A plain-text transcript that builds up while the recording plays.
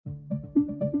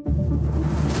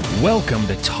Welcome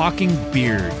to Talking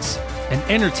Beards, an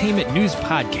entertainment news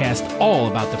podcast all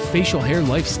about the facial hair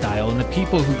lifestyle and the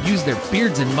people who use their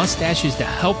beards and mustaches to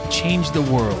help change the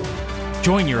world.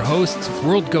 Join your hosts,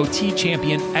 World Goatee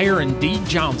Champion Aaron D.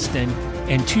 Johnston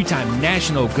and two-time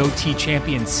National Goatee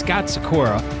Champion Scott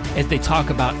Sakura as they talk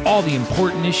about all the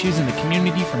important issues in the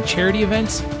community, from charity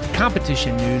events,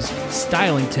 competition news,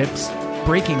 styling tips,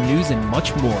 breaking news, and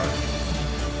much more.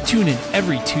 Tune in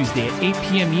every Tuesday at 8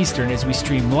 p.m. Eastern as we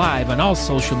stream live on all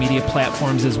social media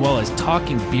platforms as well as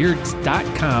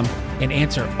talkingbeards.com and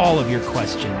answer all of your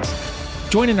questions.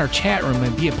 Join in our chat room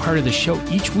and be a part of the show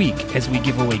each week as we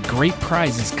give away great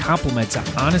prizes, compliments on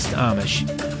Honest Amish.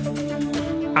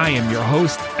 I am your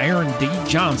host, Aaron D.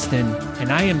 Johnston,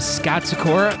 and I am Scott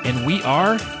Sakura, and we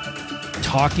are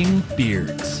Talking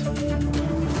Beards.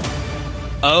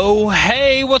 Oh,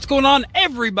 hey, what's going on,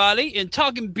 everybody in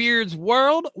Talking Beards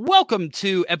world? Welcome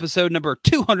to episode number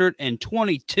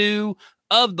 222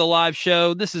 of the live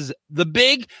show. This is the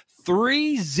big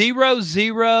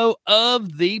 300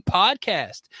 of the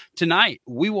podcast. Tonight,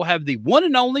 we will have the one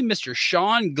and only Mr.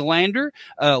 Shawn Glander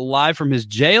live from his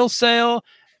jail cell.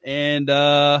 And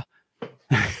yeah,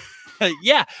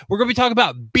 we're going to be talking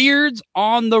about Beards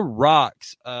on the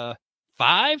Rocks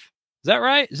 5. Is that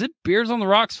right? Is it Beards on the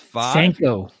Rocks 5?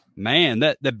 Sanko. Man,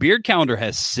 that the beard calendar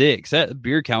has 6. That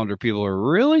beard calendar people are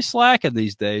really slacking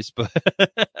these days. But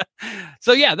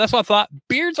so yeah, that's what I thought.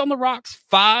 Beards on the Rocks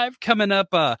 5 coming up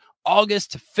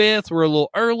August 5th. We're a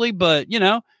little early, but you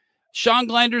know, Shawn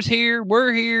Glander's here.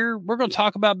 We're here. We're going to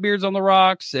talk about Beards on the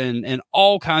Rocks and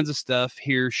all kinds of stuff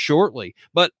here shortly.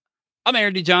 But I'm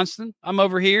Aaron D. Johnston. I'm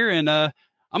over here and I'm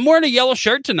wearing a yellow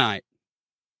shirt tonight.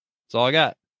 That's all I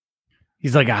got.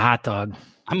 He's like a hot dog.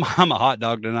 I'm a hot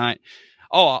dog tonight.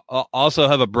 Oh, I also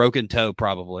have a broken toe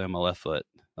probably on my left foot.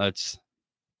 That's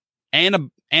and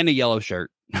a yellow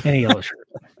shirt. And a yellow shirt.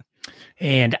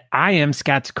 And I am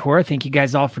Scott Sakura. Thank you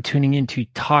guys all for tuning in to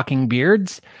Talking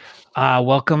Beards.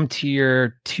 Welcome to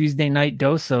your Tuesday night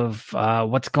dose of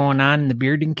what's going on in the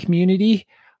bearding community.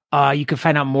 You can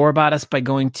find out more about us by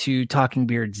going to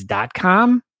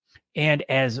talkingbeards.com. And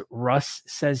as Russ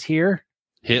says here,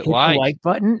 hit the like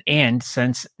button. And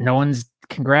since no one's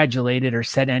congratulated or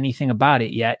said anything about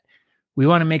it yet, we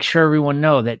want to make sure everyone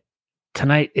know that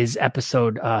tonight is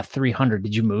episode 300.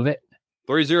 Did you move it?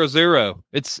 300.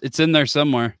 It's in there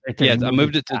somewhere. Right there. Yeah, I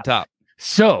moved it to the top.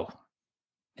 So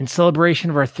in celebration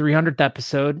of our 300th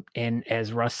episode, and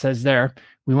as Russ says there,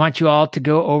 we want you all to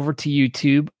go over to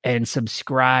YouTube and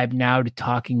subscribe now to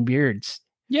Talking Beards.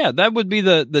 Yeah, that would be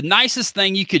the nicest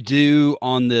thing you could do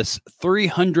on this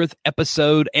 300th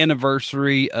episode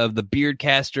anniversary of the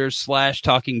Beardcasters /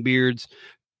 Talking Beards.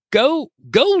 Go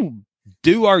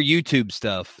do our YouTube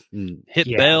stuff and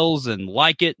hit bells and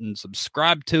like it and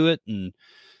subscribe to it and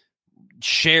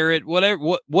share it.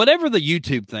 Whatever the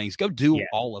YouTube things, go do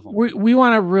all of them. We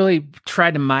want to really try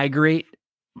to migrate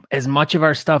as much of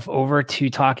our stuff over to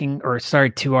to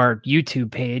our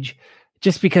YouTube page,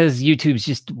 just because YouTube's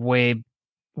just way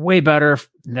better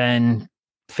than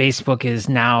Facebook is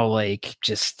now. Like,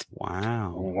 just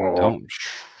wow.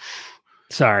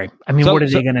 Sorry. I mean, what are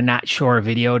they going to not show our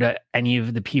video to any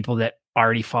of the people that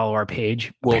already follow our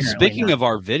page? Well, apparently speaking of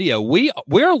our video,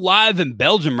 we're live in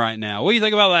Belgium right now. What do you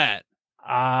think about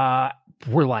that?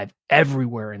 We're live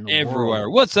everywhere in the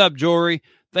world. What's up, Jory?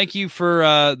 Thank you for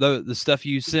the stuff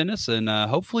you sent us, and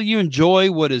hopefully you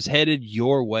enjoy what is headed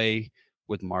your way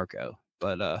with Marco.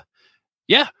 But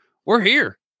yeah, we're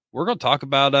here. We're going to talk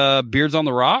about Beards on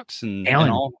the Rocks and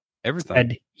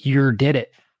everything. You did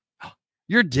it.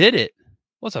 You did it.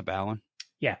 What's up, Alan?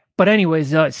 Yeah. But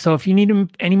anyways, so if you need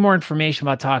any more information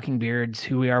about Talking Beards,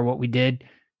 who we are, what we did,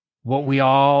 what we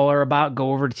all are about,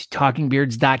 go over to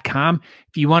talkingbeards.com.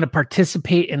 If you want to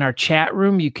participate in our chat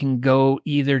room, you can go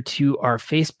either to our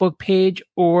Facebook page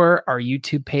or our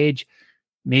YouTube page,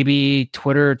 maybe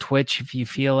Twitter or Twitch if you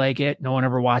feel like it. No one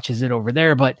ever watches it over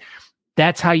there, but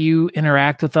that's how you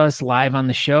interact with us live on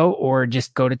the show, or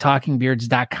just go to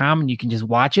talkingbeards.com and you can just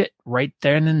watch it right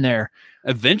there and then there.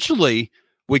 Eventually,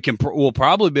 we'll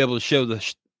probably be able to show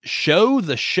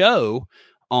the show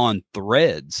on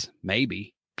Threads,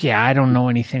 maybe. Yeah, I don't know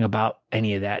anything about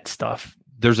any of that stuff.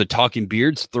 There's a Talking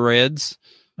Beards Threads.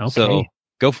 Okay. So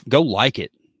go like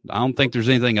it. I don't think there's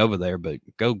anything over there, but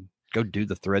go do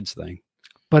the Threads thing.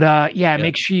 But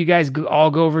make sure you guys all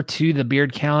go over to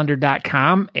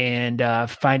thebeardcalendar.com and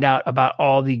find out about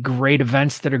all the great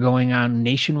events that are going on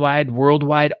nationwide,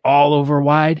 worldwide, all over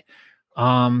wide.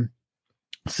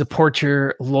 Support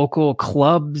your local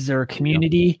clubs or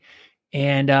community,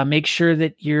 and make sure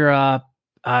that you're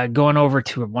going over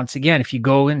to it once again. If you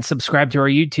go and subscribe to our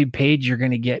YouTube page, you're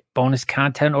going to get bonus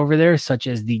content over there, such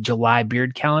as the July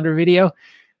beard calendar video.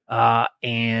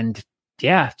 And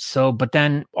yeah, so, but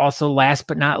then also last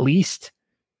but not least,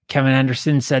 Kevin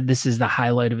Henderson said this is the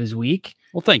highlight of his week.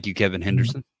 Well, thank you, Kevin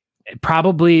Henderson.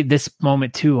 Probably this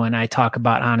moment too, when I talk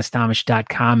about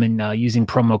honestamish.com and using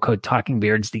promo code Talking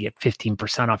Beards to get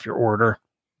 15% off your order.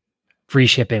 Free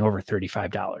shipping over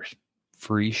 $35.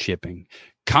 Free shipping.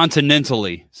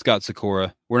 Continentally, Scott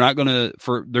Sakura. We're not going to,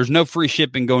 there's no free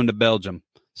shipping going to Belgium.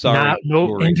 Sorry.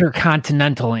 No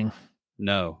intercontinentaling.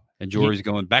 No. And Jory's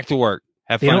going back to work.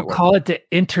 Have they fun. They don't call it the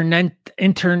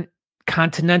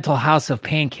intercontinental house of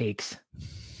pancakes.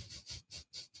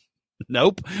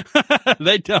 Nope.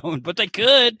 They don't, but they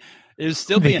could. It would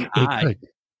still be an I.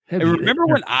 And remember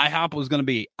when IHOP was going to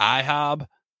be IHOB?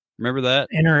 Remember that?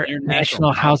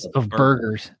 International House of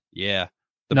Burgers. Yeah.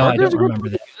 No, I don't remember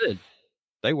that. Good.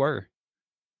 They were.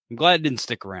 I'm glad it didn't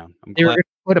stick around. They were going to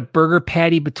put a burger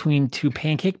patty between two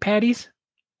pancake patties?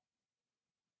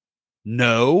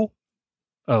 No.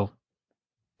 Oh.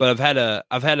 But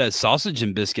I've had a sausage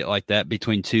and biscuit like that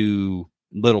between two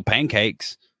little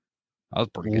pancakes. That was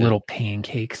pretty good. Little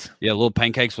pancakes. Yeah, little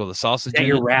pancakes with a sausage. Is that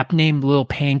your rap name, Little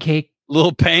Pancake?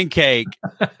 Little Pancake.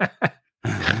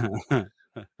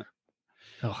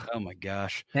 Oh my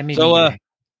gosh. So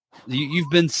you've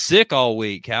been sick all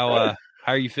week. How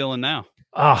are you feeling now?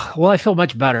 Oh, well, I feel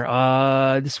much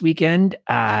better. This weekend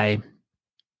I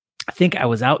think I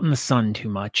was out in the sun too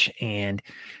much and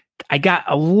I got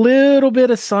a little bit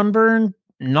of sunburn,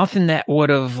 nothing that would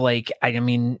have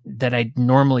that I'd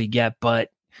normally get, but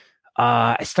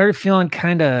I started feeling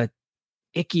kind of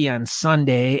icky on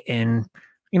Sunday, and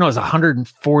it was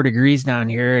 104 degrees down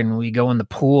here, and we go in the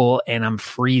pool and I'm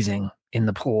freezing in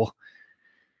the pool.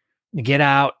 I get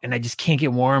out and I just can't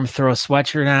get warm, throw a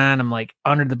sweatshirt on. I'm like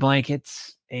under the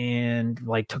blankets and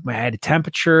took my head to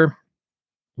temperature.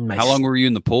 How long were you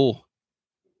in the pool?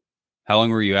 How long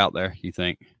were you out there, you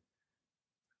think?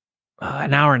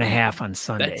 An hour and a half on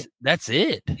Sunday. That's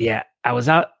it. Yeah. I was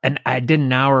out and I did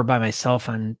an hour by myself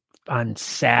on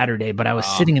Saturday, but I was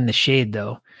sitting in the shade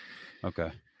though.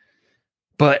 Okay.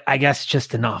 But I guess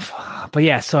just enough. But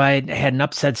yeah, so I had an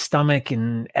upset stomach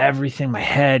and everything, my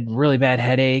head, really bad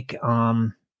headache.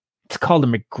 It's called a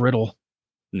McGriddle.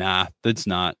 Nah, that's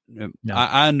not. No.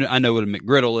 I know what a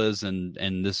McGriddle is,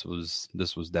 and this was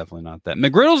definitely not that.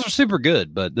 McGriddles are super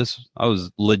good, but I was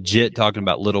legit talking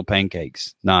about little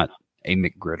pancakes, not a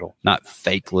McGriddle, not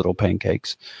fake little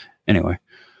pancakes. Anyway.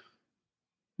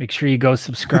 Make sure you go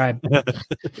subscribe.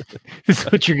 This is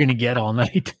what you're going to get all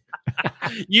night.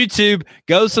 YouTube,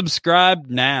 go subscribe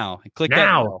now. Click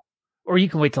now. That. Or you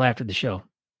can wait till after the show.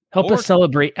 Help us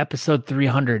celebrate episode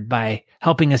 300 by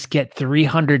helping us get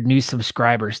 300 new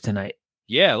subscribers tonight.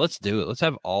 Yeah, let's do it. Let's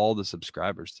have all the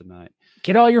subscribers tonight.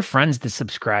 Get all your friends to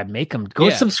subscribe. Make them. Go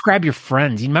subscribe your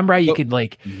friends. You remember how you could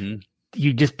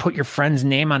you just put your friend's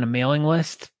name on a mailing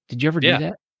list? Did you ever do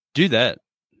that? Do that.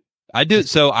 I do.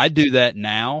 So I do that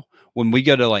now when we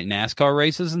go to NASCAR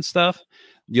races and stuff.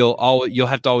 You'll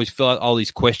have to always fill out all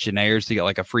these questionnaires to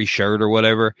get a free shirt or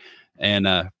whatever. And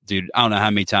dude, I don't know how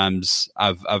many times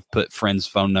I've put friends'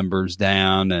 phone numbers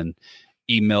down and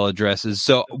email addresses.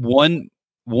 So one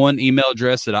email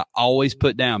address that I always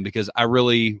put down because I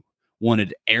really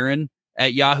wanted Aaron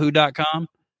at yahoo.com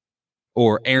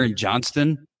or Aaron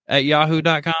Johnston at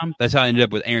yahoo.com. That's how I ended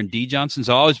up with Aaron D. Johnson.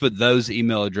 So I always put those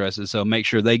email addresses. So make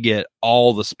sure they get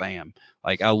all the spam.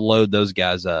 I load those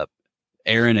guys up.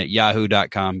 Aaron at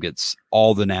yahoo.com gets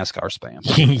all the NASCAR spam.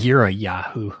 You're a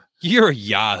Yahoo. You're a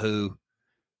Yahoo.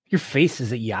 Your face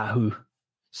is a Yahoo.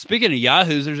 Speaking of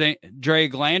Yahoos, there's Dre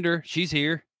Glander. She's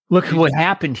here. Look at what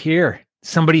happened here.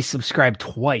 Somebody subscribed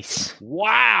twice.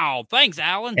 Wow. Thanks,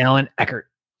 Alan. Alan Eckert.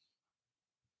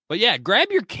 But yeah, grab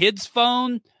your kid's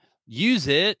phone. Use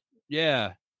it.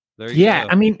 Yeah. There you go.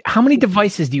 I mean, how many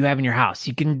devices do you have in your house?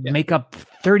 You can make up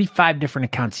 35 different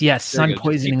accounts. Yes, sun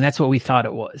poisoning. That's what we thought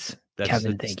it was.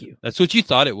 Kevin, thank you. That's what you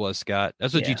thought it was, Scott.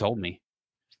 That's what you told me.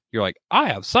 You're like, I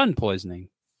have sun poisoning.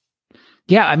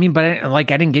 Yeah, I mean, but I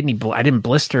didn't get any. I didn't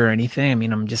blister or anything. I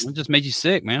mean, it just made you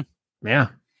sick, man. Yeah.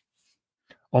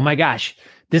 Oh my gosh,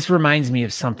 this reminds me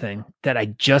of something that I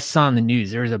just saw in the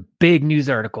news. There was a big news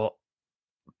article,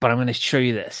 but I'm going to show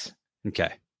you this.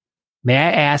 Okay. May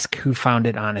I ask who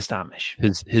founded Honest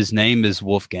Amish? His name is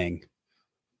Wolfgang.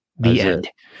 The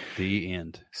end. The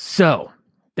end. So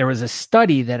there was a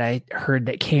study that I heard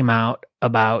that came out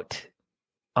about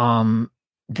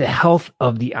the health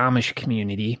of the Amish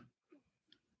community,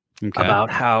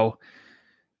 about how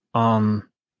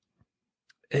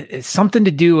it's something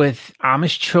to do with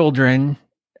Amish children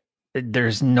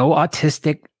there's no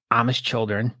autistic Amish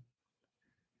children.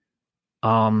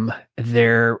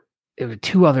 There were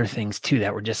two other things too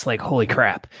that were just like, holy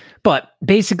crap. But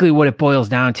basically what it boils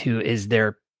down to is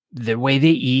the way they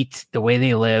eat, the way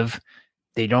they live.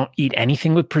 They don't eat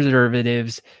anything with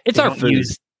preservatives. It's our food.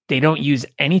 They don't use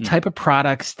any type of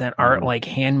products that aren't like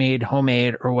handmade,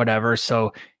 homemade, or whatever.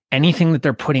 So anything that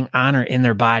they're putting on or in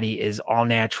their body is all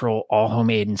natural, all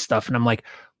homemade and stuff. And I'm like,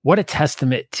 what a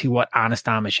testament to what Honest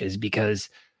Amish is, because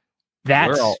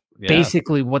that's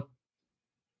basically what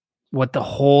the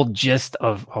whole gist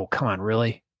of, oh, come on,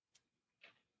 really?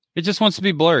 It just wants to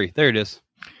be blurry. There it is.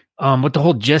 What the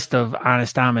whole gist of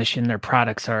Honest Amish and their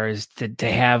products is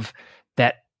to have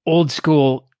that old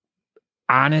school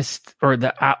honest, or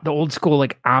the old school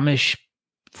like Amish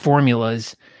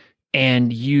formulas,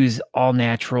 and use all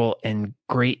natural and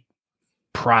great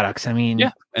products. I mean,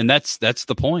 yeah, and that's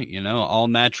the point, you know, all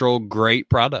natural, great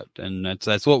product, and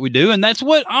that's what we do, and that's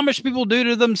what Amish people do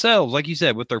to themselves, like you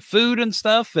said, with their food and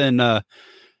stuff. And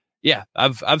yeah,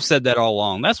 I've said that all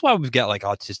along. That's why we've got like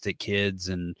autistic kids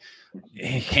and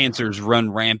cancers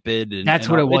run rampant. And that's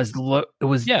and what all. It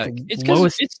was. Yeah, it's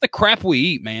lowest. It's the crap we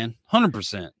eat, man.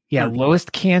 100%. Yeah, 100%.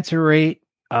 Lowest cancer rate,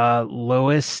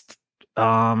 lowest.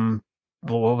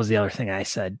 Well, what was the other thing I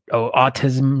said? Oh,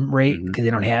 autism rate, because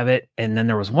they don't have it. And then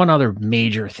there was one other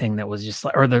major thing that was just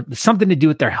like, or something to do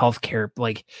with their healthcare.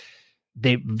 Like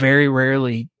they very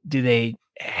rarely do they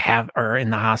have or in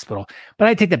the hospital. But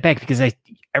I take that back, because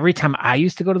every time I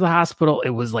used to go to the hospital, it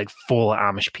was like full of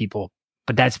Amish people.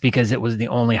 But that's because it was the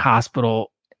only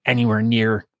hospital anywhere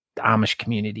near the Amish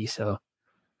community. So,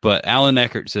 but Alan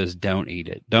Eckert says, don't eat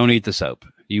it. Don't eat the soap.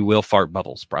 You will fart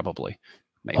bubbles, probably.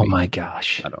 Maybe. Oh my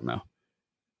gosh. I don't know.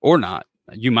 Or not.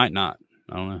 You might not.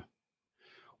 I don't know.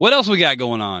 What else we got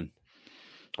going on?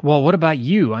 Well, what about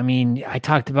you? I mean, I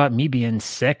talked about me being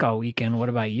sick all weekend. What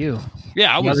about you?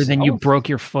 Yeah, other than you broke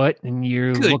your foot and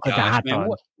you look like a hot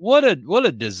dog. What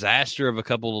a disaster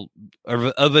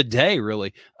of a day,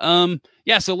 really.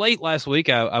 Yeah. So late last week,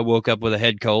 I woke up with a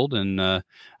head cold, and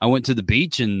I went to the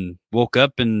beach and woke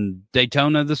up in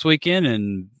Daytona this weekend,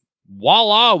 and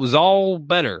voila, it was all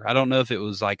better. I don't know if it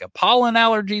was like a pollen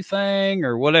allergy thing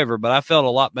or whatever, but I felt a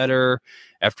lot better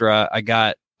after I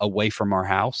got away from our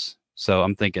house. So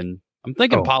I'm thinking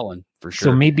pollen for sure.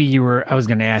 So maybe I was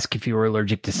going to ask if you were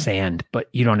allergic to sand, but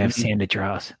you don't have sand at your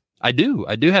house. I do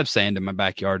have sand in my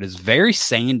backyard. It's very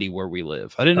sandy where we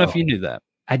live. I didn't know if you knew that.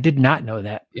 I did not know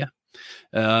that. Yeah.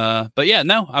 But yeah,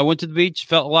 no, I went to the beach,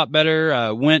 felt a lot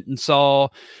better. Went and saw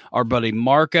our buddy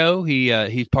Marco.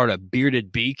 He's part of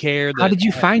Bearded Bee Care. How did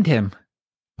you find him?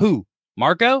 Who?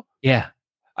 Marco? Yeah.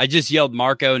 I just yelled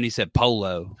Marco and he said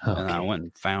Polo. Okay. And I went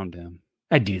and found him.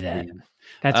 I do that. Yeah.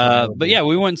 That's but yeah,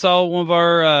 we went and saw one of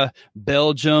our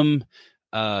Belgium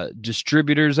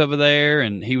distributors over there,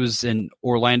 and he was in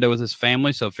Orlando with his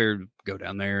family, so I figured go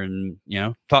down there and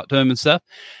talk to him and stuff.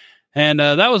 And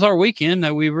that was our weekend.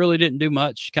 We really didn't do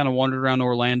much. Kind of wandered around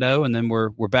Orlando, and then we're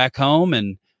back home.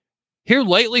 And here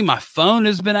lately, my phone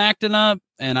has been acting up,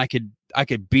 and I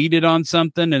could beat it on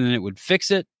something, and then it would fix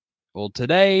it. Well,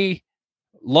 today,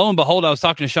 lo and behold, I was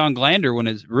talking to Shawn Glander when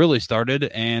it really started,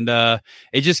 and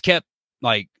it just kept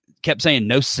saying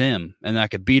no sim, and I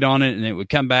could beat on it, and it would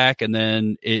come back, and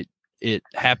then it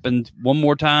happened one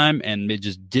more time, and it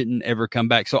just didn't ever come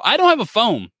back. So I don't have a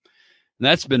phone. And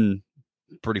that's been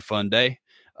pretty fun day.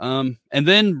 And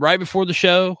then right before the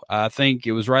show, I think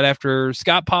it was right after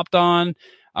Scott popped on,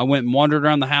 I went and wandered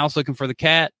around the house looking for the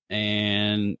cat,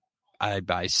 and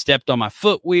I stepped on my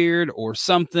foot weird or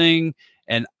something,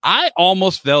 and I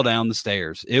almost fell down the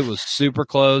stairs. It was super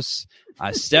close.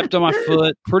 I stepped on my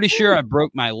foot. Pretty sure I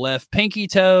broke my left pinky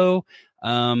toe.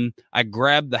 I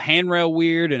grabbed the handrail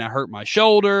weird, and I hurt my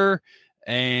shoulder.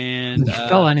 And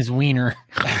fell on his wiener.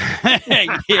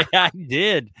 Yeah, I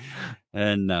did.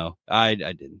 And no, I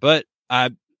didn't. But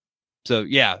so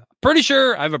yeah, pretty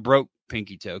sure I have a broke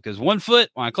pinky toe, because one foot,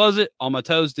 when I close it, all my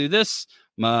toes do this.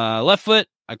 My left foot,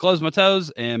 I close my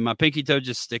toes, and my pinky toe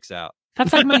just sticks out.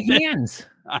 That's like my hands.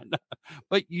 I know.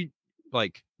 But you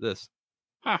like this.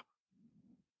 Huh.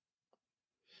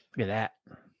 Look at that.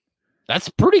 That's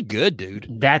pretty good, dude.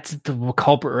 That's the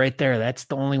culprit right there. That's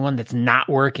the only one that's not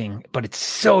working, but it's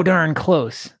so darn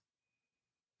close.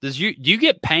 Do you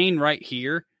get pain right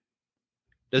here?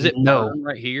 Does it burn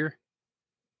right here?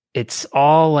 It's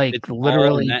all like it's literally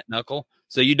all in that knuckle.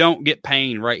 So you don't get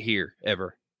pain right here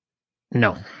ever.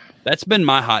 No. That's been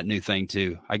my hot new thing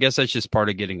too. I guess that's just part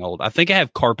of getting old. I think I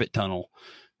have carpet tunnel.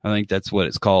 I think that's what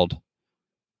it's called.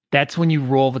 That's when you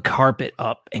roll the carpet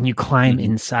up and you climb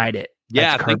inside it.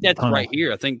 Yeah, I think that's tunnel. Right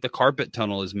here. I think the carpet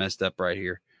tunnel is messed up right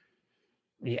here.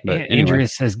 Yeah, But Andrea anyway,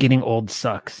 says getting old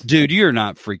sucks. dude, you're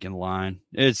not freaking lying.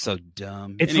 It's so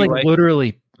dumb. It's Anyway, like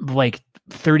literally like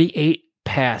 38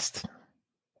 past.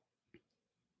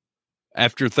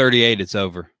 after 38, it's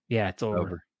over. Yeah, it's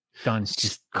over. Done.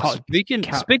 Just call. Speaking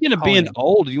of being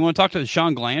old, you want to talk to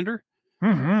Shawn Glander?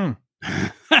 Mm-hmm.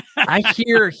 I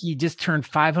hear he just turned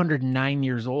 509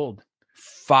 years old.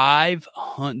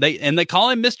 500. They call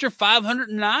him Mr.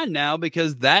 509 now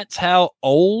because that's how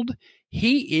old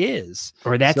he is.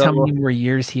 Or that's how many more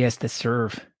years he has to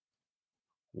serve.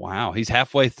 Wow, he's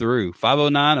halfway through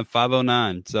 509 of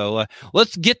 509. So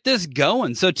let's get this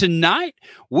going. So tonight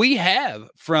we have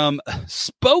from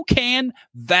Spokane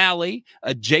Valley,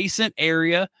 adjacent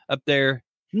area up there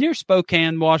near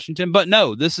Spokane, Washington. But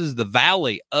no, this is the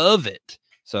valley of it.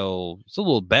 So it's a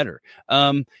little better.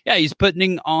 He's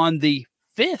putting on the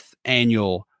 5th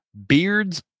annual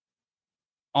Beards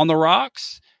on the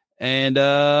Rocks. And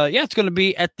it's going to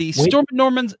be at the Storm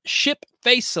Norman's Ship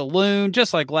Face Saloon,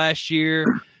 just like last year.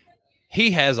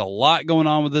 He has a lot going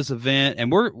on with this event,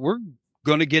 and we're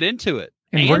going to get into it.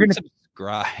 And we're going to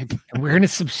subscribe. And we're going to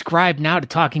subscribe now to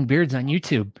Talking Beards on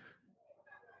YouTube.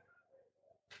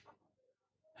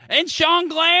 And Shawn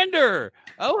Glander.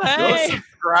 Oh, hey. Go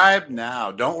subscribe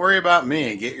now. Don't worry about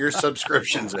me. Get your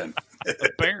subscriptions in.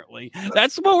 Apparently.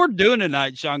 That's what we're doing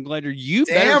tonight, Shawn Glander. You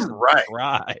better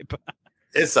subscribe.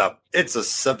 It's a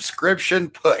subscription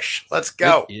push. Let's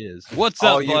go. It is. What's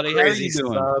up, buddy? How are you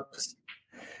doing? Subs.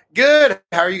 Good.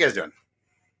 How are you guys doing?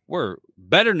 We're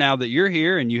better now that you're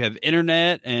here and you have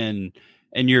internet and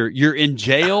you're in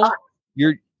jail.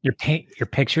 Your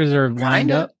pictures are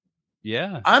lined up.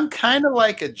 Yeah. I'm kind of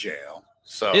like a jail.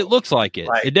 So it looks like it.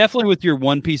 It definitely with your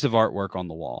one piece of artwork on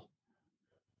the wall.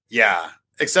 Yeah.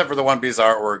 Except for the one piece of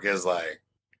artwork is like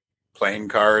playing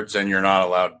cards, and you're not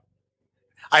allowed.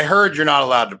 I heard you're not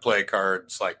allowed to play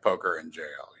cards like poker in jail.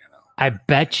 You know. I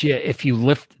bet you if you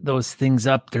lift those things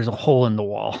up, there's a hole in the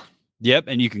wall. Yep,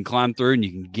 and you can climb through and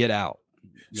you can get out.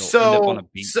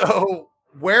 So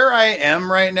where I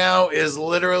am right now is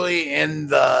literally in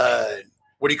the,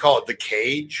 what do you call it? The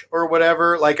cage or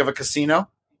whatever, like of a casino.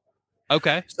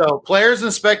 Okay. So players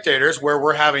and spectators, where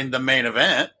we're having the main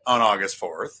event on August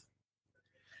 4th,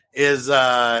 is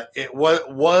it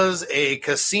was a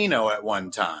casino at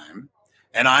one time,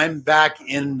 and I'm back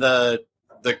in the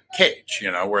cage,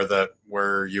 you know,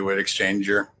 where you would exchange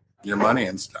your money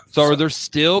and stuff. So are there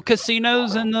still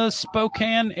casinos in the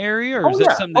Spokane area, or is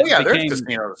that something that there's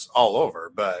casinos all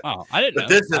over, but I didn't know.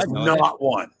 This is not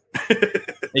one.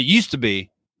 It used to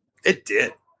be. It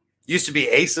did. Used to be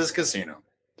Ace's Casino.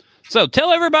 So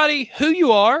tell everybody who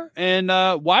you are and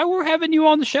why we're having you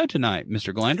on the show tonight,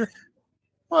 Mr. Glander.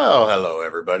 Well, hello,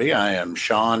 everybody. I am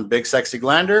Shawn Big Sexy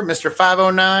Glander, Mr.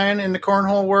 509 in the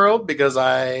cornhole world, because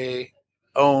I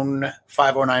own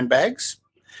 509 bags.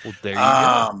 Well, there you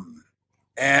go.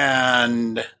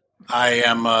 And I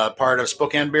am a part of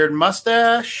Spokane Beard and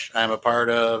Mustache. I'm a part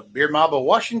of Beard Mob of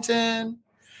Washington.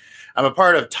 I'm a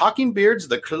part of Talking Beards,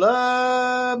 the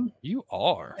club. You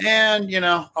are. And, you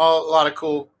know, a lot of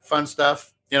cool, fun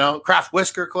stuff. You know, Craft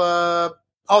Whisker Club,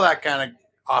 all that kind of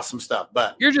awesome stuff.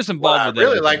 But you're just involved with what I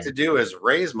really like to do is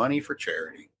raise money for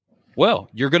charity. Well,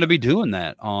 you're going to be doing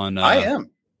that on I am.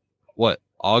 What,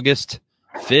 August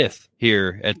 5th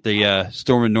here at the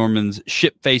Storm and Norman's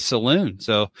Ship Face Saloon.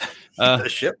 So the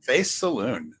Ship Face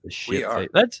Saloon.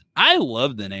 I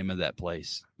love the name of that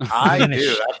place. I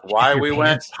do. That's why we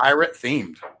went pirate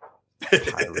themed.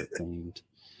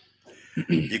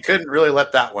 You couldn't really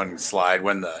let that one slide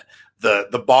when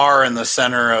the bar in the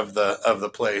center of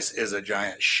the place is a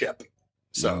giant ship.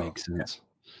 So that makes sense.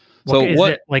 Yeah. So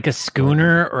what, it like a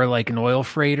schooner or like an oil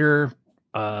freighter?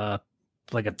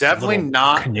 Like a definitely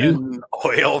not canoe? An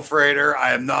oil freighter.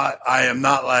 I am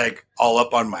not like all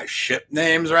up on my ship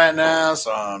names right now,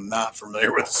 so I'm not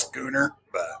familiar with a schooner,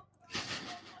 but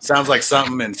sounds like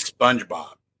something in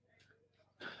SpongeBob.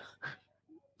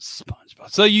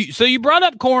 So you brought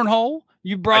up cornhole.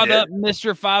 You brought up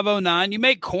Mr. 509. You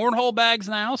make cornhole bags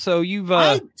now. So you've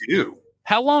I do.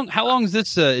 How long has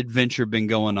this adventure been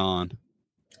going on?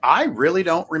 I really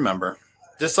don't remember.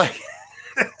 Just like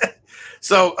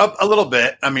so a little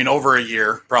bit. I mean, over a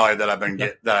year probably that I've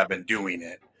been doing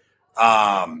it.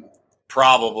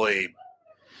 Probably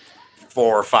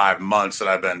 4 or 5 months that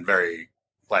I've been very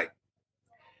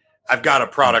I've got a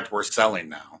product we're selling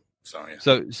now. So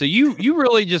yeah. So you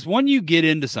really just, when you get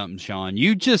into something, Shawn,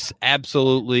 you just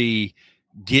absolutely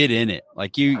get in it.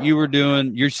 Like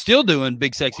you're still doing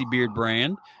Big Sexy Beard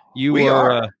brand.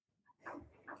 But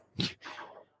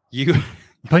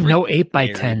no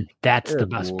 8x10. That's the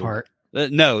best part.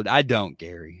 No, I don't,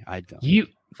 Gary. I don't.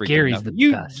 freaking Gary's up.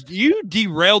 the best. You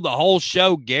derailed the whole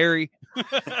show, Gary.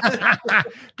 That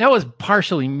was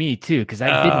partially me too, because I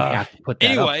didn't have to put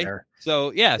that up there.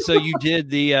 So you did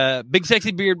the Big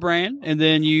Sexy Beard brand, and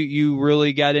then you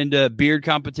really got into beard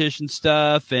competition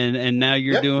stuff, and now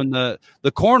you're doing the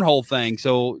cornhole thing.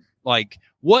 So like,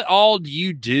 what all do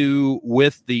you do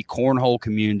with the cornhole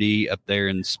community up there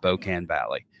in Spokane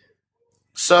Valley?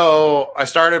 So I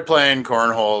started playing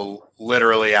cornhole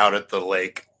literally out at the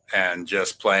lake and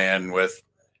just playing with,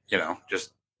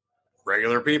 just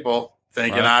regular people,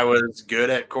 thinking I was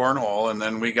good at cornhole. And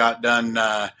then we got done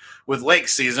with lake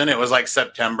season. It was like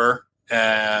September,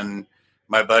 and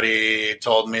my buddy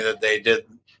told me that they did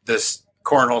this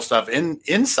cornhole stuff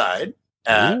inside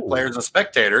at Players and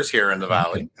Spectators here in the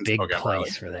Valley. Big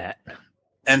place for that.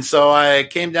 And so I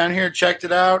came down here, checked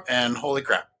it out, and holy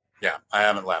crap. Yeah, I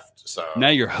haven't left. So now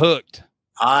you're hooked.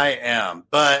 I am.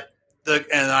 But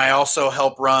and I also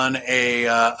help run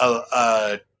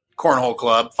a cornhole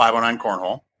club, 509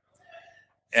 Cornhole.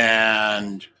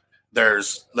 And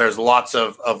there's lots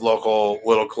of local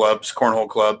little clubs, cornhole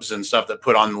clubs and stuff that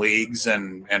put on leagues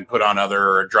and put on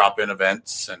other drop-in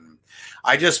events. And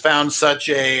I just found such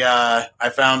a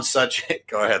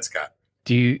go ahead, Scott.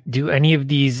 Do any of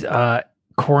these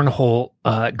cornhole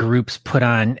groups put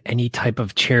on any type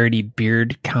of charity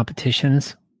beard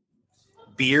competitions?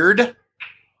 Beard?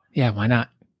 Yeah, why not?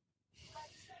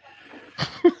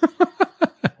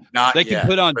 Not they can yet,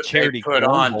 put on but charity. Put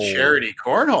on charity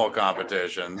cornhole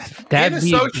competitions in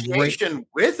association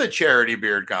with a charity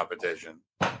beard competition.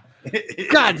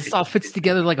 God, this all fits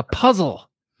together like a puzzle,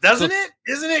 doesn't it?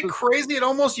 Isn't it crazy? It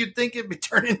almost, you'd think it'd be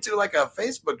turned into like a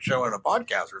Facebook show and a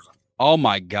podcast or something. Oh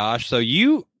my gosh! So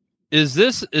is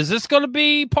this going to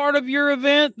be part of your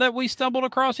event that we stumbled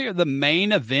across here? The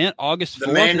main event, August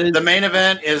 4th? The main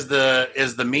event is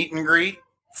the meet and greet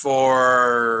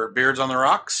for Beards on the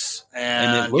Rocks.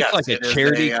 And it looks like a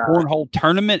charity cornhole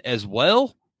tournament as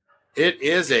well. It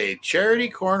is a charity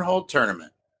cornhole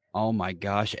tournament. Oh my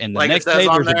gosh. And the like next it says day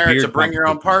on there, it's a bring your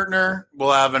own competition. partner.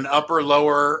 We'll have an upper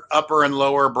and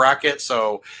lower bracket.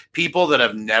 So people that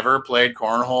have never played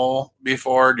cornhole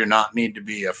before do not need to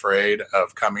be afraid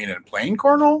of coming and playing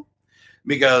cornhole,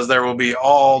 because there will be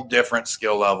all different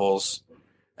skill levels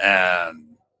and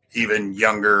even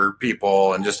younger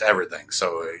people and just everything.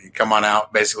 So you come on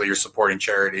out. Basically, you're supporting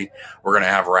charity. We're going to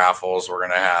have raffles. We're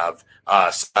going to have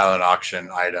silent auction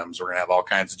items. We're going to have all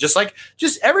kinds of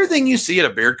just everything you see at a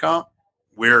beard comp,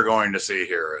 we're going to see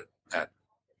here at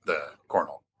the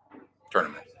cornhole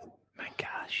tournament. My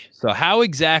gosh. So how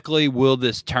exactly will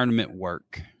this tournament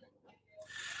work?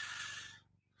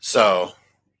 So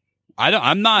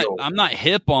I'm not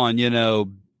hip on,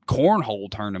 cornhole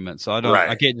tournament. So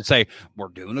I can't just say we're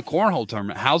doing a cornhole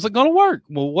tournament. How's it going to work?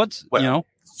 Well,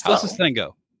 how's this thing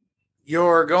go?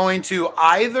 You're going to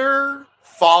either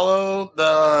follow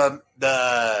the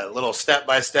little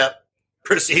step-by-step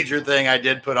procedure thing I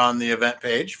did put on the event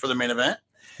page for the main event,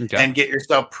 and get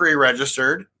yourself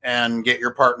pre-registered and get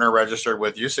your partner registered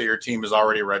with you. So your team is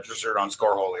already registered on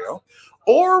Scoreholio,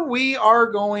 or we are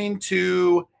going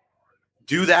to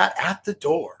do that at the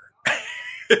door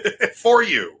for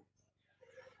you.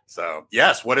 So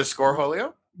yes, what is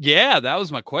Scoreholio? Yeah, that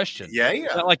was my question. Yeah. Is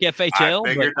that like FHL? I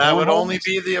figured that would only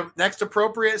be the next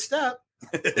appropriate step.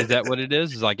 Is that what it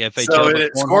is? Is like FHL? So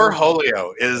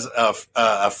Scoreholio is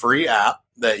a free app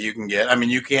that you can get. I mean,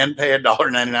 you can pay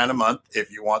 $1.99 a month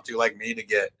if you want to, like me, to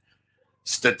get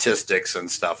statistics and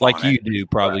stuff. Like you do,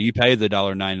 probably. You pay the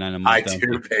 $1.99 a month. I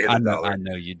do pay the dollar. I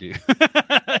know you do.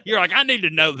 You're like, I need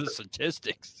to know the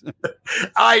statistics.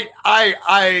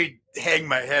 I hang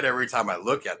my head every time I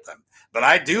look at them, but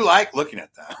I do like looking at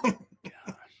them.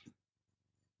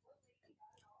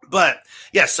 But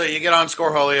yes, so you get on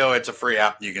Scoreholio. It's a free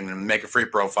app. You can make a free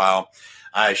profile.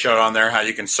 I showed on there how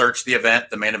you can search the event,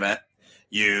 the main event.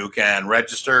 You can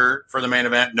register for the main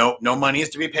event. No money is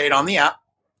to be paid on the app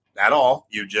at all.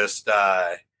 You just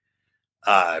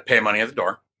pay money at the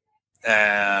door.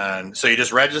 And so you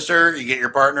just register. You get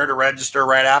your partner to register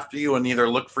right after you and either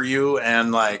look for you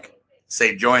and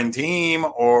say join team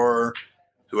or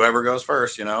whoever goes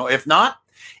first, If not,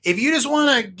 if you just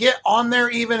want to get on there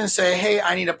even and say, hey,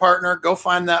 I need a partner, go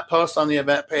find that post on the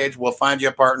event page. We'll find you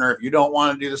a partner. If you don't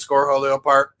want to do the Scoreholio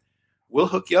part, we'll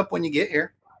hook you up when you get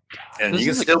here. And you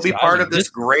can still be part of this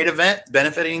great event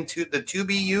benefiting to the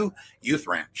 2BU Youth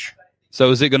Ranch. So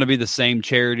is it going to be the same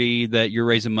charity that you're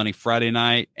raising money Friday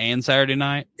night and Saturday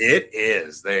night? It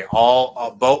is. They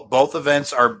all both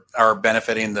events are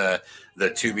benefiting the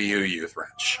 2BU Youth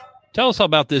Ranch. Tell us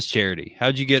about this charity.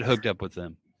 How'd you get hooked up with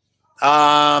them?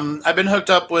 I've been hooked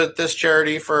up with this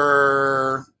charity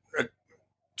for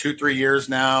 2-3 years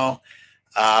now.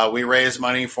 We raise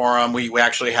money for them. We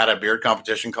actually had a beard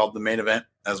competition called the Main Event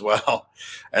as well.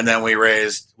 And then we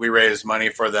raised money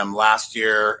for them last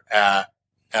year at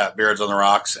Beards on the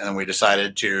Rocks. And we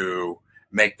decided to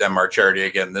make them our charity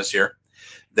again this year.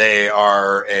 They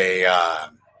are a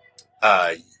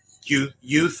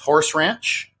youth horse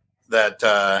ranch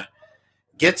that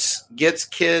gets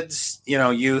kids,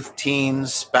 youth,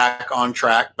 teens back on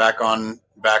track, back on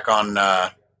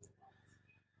a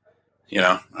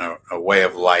way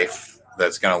of life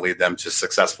that's going to lead them to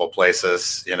successful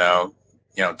places.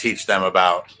 Teach them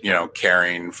about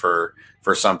caring for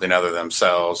something other than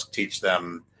themselves. Teach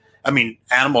them. I mean,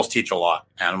 animals teach a lot.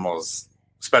 Animals,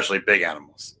 especially big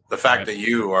animals. The fact that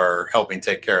you are helping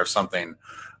take care of something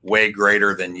way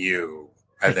greater than you,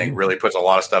 I think, really puts a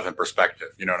lot of stuff in perspective.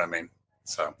 You know what I mean?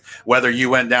 So whether you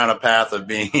went down a path of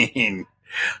being,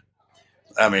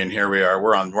 I mean, here we are,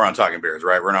 we're on Talking Beards,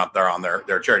 right? We're not there on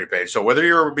their charity page. So whether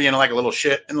you're being like a little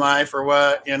shit in life or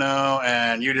what,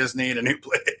 and you just need a new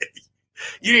place,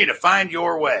 you need to find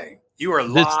your way. You are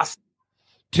lost.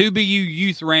 2BU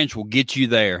Youth Ranch will get you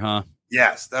there, huh?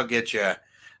 Yes, they'll get you.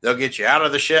 They'll get you out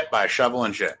of the shit by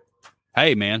shoveling shit.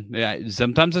 Hey, man. Yeah,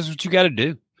 sometimes that's what you got to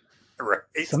do. Right.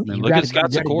 Look at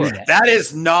Scott Sikora. That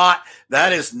is not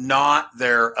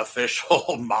their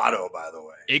official motto, by the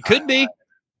way. It could be.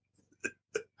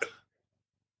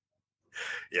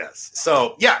 Yes.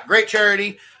 So yeah, great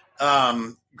charity.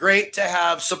 Great to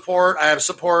have support. I have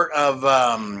support of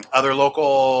other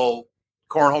local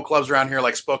cornhole clubs around here,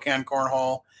 like Spokane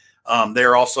Cornhole.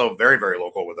 They're also very, very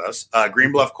local with us.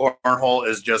 Green Bluff Cornhole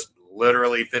is just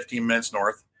literally 15 minutes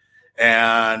north.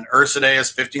 And Ursaday is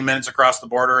 15 minutes across the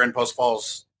border in Post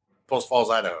Falls,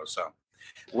 Idaho. So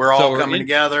we're all coming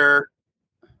together.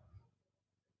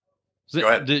 Go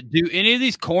ahead. Do any of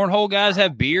these cornhole guys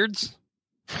have beards?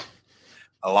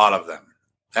 A lot of them.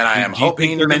 And I am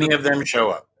hoping many of them show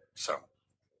up. So,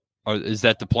 or is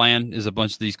that the plan? Is a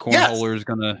bunch of these cornholers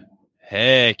going to?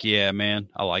 Heck yeah, man.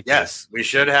 I like that. Yes, we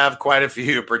should have quite a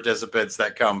few participants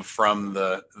that come from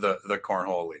the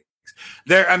cornhole leagues.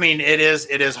 There, I mean, it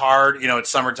is hard. It's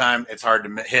summertime. It's hard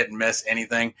to hit and miss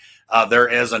anything. There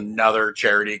is another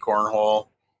charity cornhole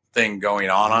thing going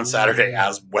on Saturday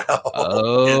as well.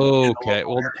 Oh, okay.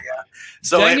 Well,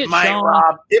 so it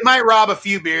might rob a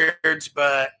few beards,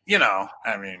 but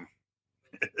I mean,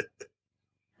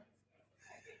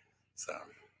 so.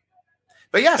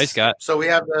 But yes, hey, Scott. So we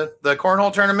have the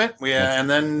cornhole tournament. And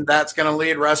then that's going to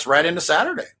lead us right into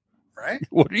Saturday, right?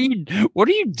 What are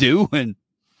you doing?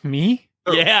 Me?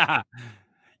 Yeah.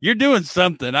 You're doing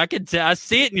something. I can tell. I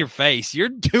see it in your face. You're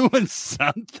doing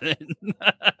something.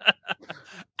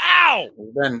 Ow!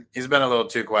 He's been a little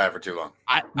too quiet for too long.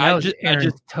 I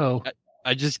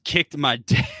just kicked my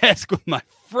desk with my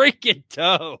freaking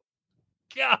toe.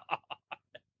 God.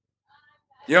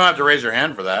 You don't have to raise your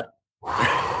hand for that.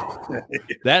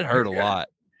 That hurt a lot.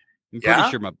 I'm pretty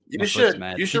sure my you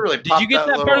should really. Did you get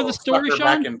that part of the story, Shawn?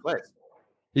 Back in place.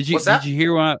 Did you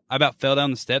hear when I about fell down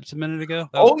the steps a minute ago?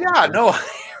 Oh yeah, no, I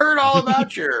heard all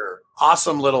about your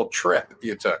awesome little trip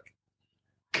you took.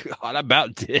 God, I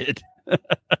about did.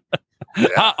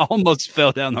 I almost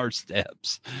fell down our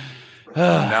steps.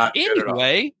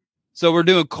 Anyway, so we're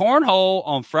doing cornhole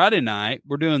on Friday night.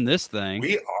 We're doing this thing.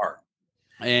 We are.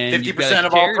 And 50%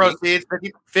 of all proceeds,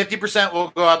 50% will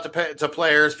go out to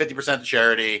players, 50% to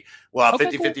charity. We'll have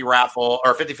 50-50 raffle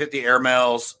or 50-50 air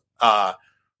mails.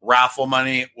 Raffle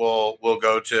money will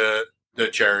go to the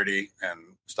charity and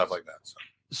stuff like that.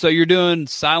 So you're doing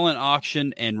silent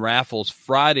auction and raffles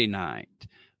Friday night.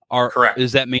 Correct.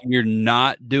 Does that mean you're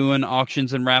not doing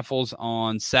auctions and raffles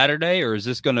on Saturday, or is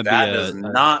this going to be? That does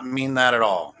not mean that at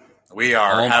all. We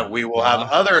will have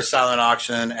other silent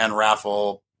auction and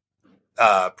raffle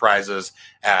prizes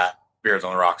at Beards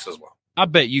on the Rocks as well. I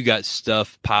bet you got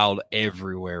stuff piled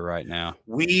everywhere right now.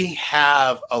 We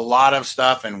have a lot of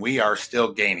stuff, and we are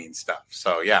still gaining stuff.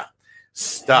 So yeah,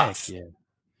 stuff. Heck yeah.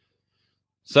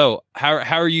 So how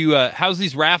are you? How's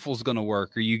these raffles going to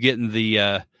work? Are you getting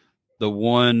the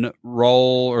one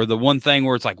roll or the one thing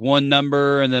where it's like one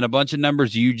number and then a bunch of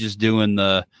numbers? You just doing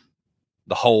the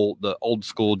old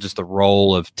school, just a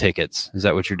roll of tickets? Is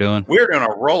that what you're doing? We're going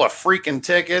to roll a freaking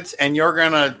tickets, and you're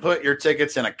going to put your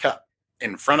tickets in a cup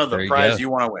in front of the prize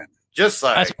you want to win. Just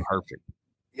like that's perfect.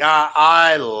 Yeah,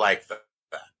 I like that.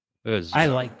 I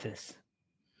like this.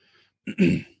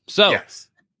 So yes,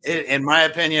 in my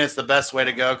opinion, it's the best way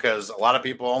to go because a lot of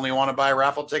people only want to buy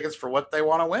raffle tickets for what they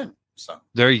want to win. So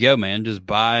there you go, man. Just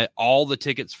buy all the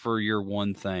tickets for your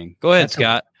one thing. Go ahead,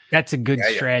 Scott. That's a good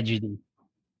strategy.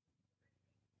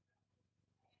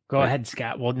 Go ahead,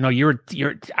 Scott. Well, no, you're.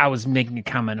 I was making a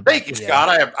comment about. Thank you, Scott.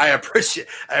 I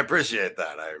appreciate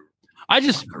that. I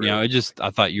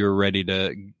thought you were ready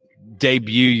to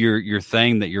debut your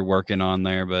thing that you're working on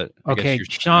there, but okay,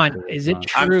 Shawn, is it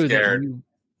true that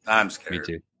I'm scared. Me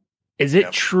too. Is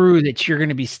it true that you're going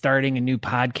to be starting a new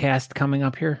podcast coming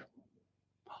up here?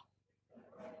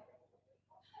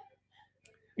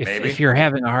 If you're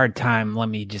having a hard time, let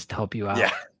me just help you out.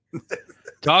 Yeah.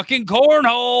 Talking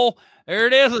cornhole. There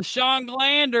it is with Shawn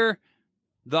Glander,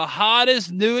 the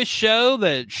hottest, newest show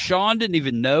that Shawn didn't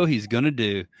even know he's going to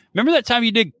do. Remember that time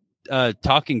you did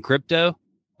Talking Crypto?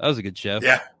 That was a good show.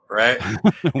 Yeah, right.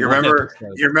 You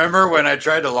remember when I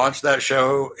tried to launch that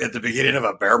show at the beginning of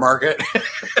a bear market?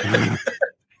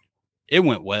 It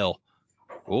went well.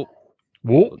 Oh.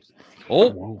 Whoa. Oh.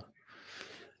 Whoa.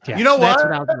 Yeah, you know what? That's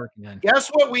what I was working on. Guess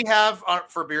what we have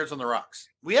for Beards on the Rocks?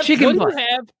 We have chicken. What do we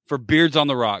have for Beards on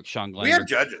the Rocks, Shawn Glander? We have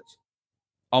judges.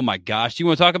 Oh my gosh. Do you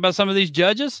want to talk about some of these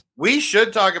judges? We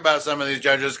should talk about some of these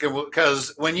judges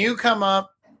because when you come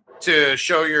up to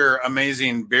show your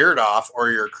amazing beard off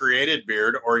or your created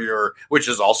beard which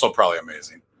is also probably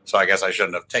amazing. So I guess I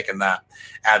shouldn't have taken that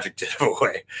adjective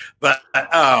away. But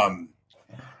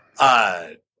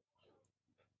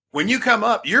when you come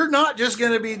up, you're not just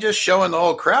going to be just showing the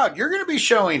whole crowd. You're going to be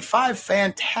showing 5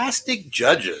 fantastic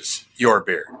judges your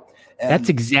beard. And that's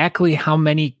exactly how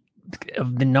many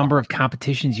of the number of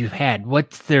competitions you've had.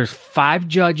 There's 5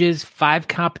 judges, 5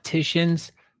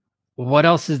 competitions. What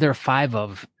else is there 5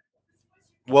 of?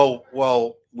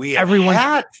 Well, we have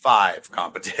had 5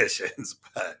 competitions,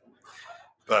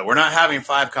 but we're not having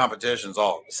 5 competitions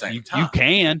all at the same time. You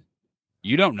can.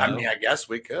 You don't know. I mean, I guess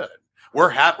we could.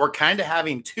 We're kind of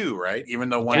having 2, right? Even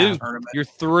though one is a tournament. You're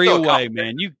 3 away,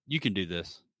 man. You can do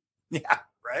this. Yeah,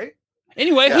 right?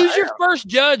 Anyway, who's your first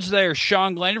judge there,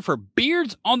 Shawn Glander, for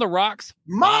Beards on the Rocks?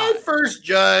 My first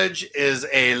judge is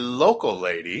a local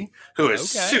lady who is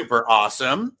super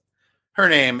awesome. Her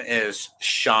name is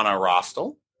Shauna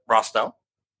Rostel.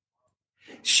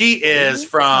 She is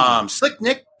from Slick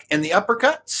Nick and the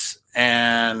Uppercuts,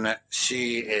 and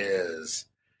she is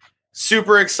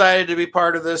super excited to be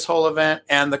part of this whole event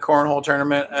and the cornhole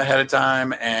tournament ahead of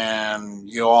time, and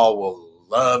you all will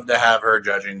love to have her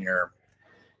judging your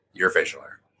facial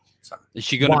hair. So. Is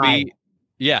she going to be?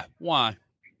 Yeah. Why?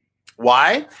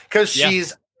 Because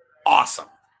she's awesome.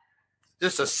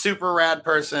 Just a super rad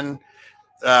person.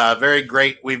 Very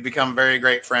great. We've become very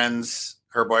great friends.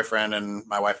 Her boyfriend and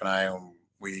my wife and I.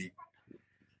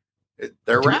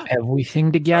 They're rad.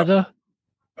 Everything together.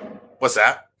 What's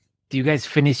that? Do you guys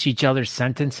finish each other's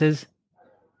sentences?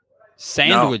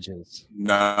 Sandwiches.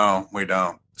 No, we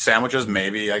don't. Sandwiches,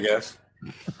 maybe, I guess.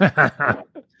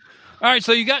 All right,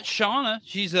 so you got Shauna.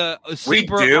 She's a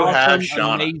super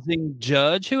amazing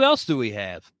judge. Who else do we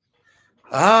have?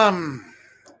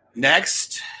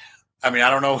 Next, I mean, I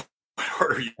don't know what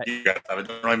order you guys have. It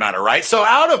doesn't really matter, right? So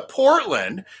out of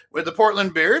Portland, with the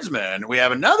Portland Beardsmen, we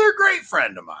have another great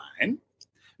friend of mine,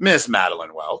 Miss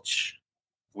Madeline Welch.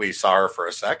 We saw her for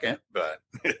a second, but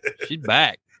she's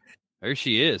back. There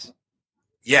she is.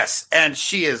 Yes, and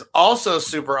she is also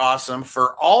super awesome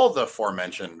for all the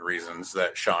aforementioned reasons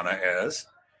that Shauna is.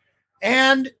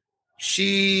 And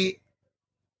she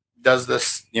does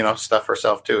this, stuff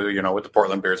herself too, with the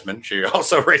Portland Beardsmen. She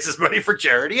also raises money for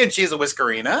charity, and she's a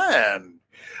Whiskerina, and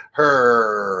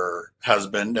her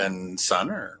husband and son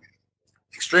are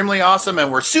extremely awesome,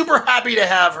 and we're super happy to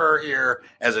have her here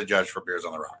as a judge for Beards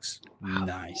on the Rocks.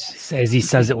 Nice. Says he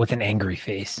says it with an angry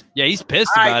face. Yeah, he's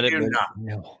pissed about it.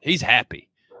 No. He's happy.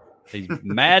 He's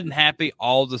mad and happy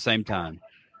all at the same time.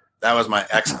 That was my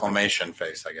exclamation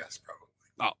face, I guess, probably.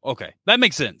 Oh, okay. That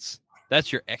makes sense.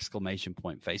 That's your exclamation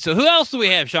point face. So who else do we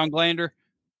have, Shawn Glander?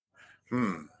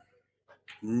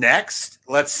 Next,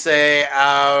 let's say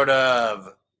out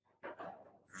of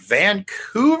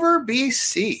Vancouver,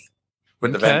 BC,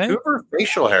 with the Vancouver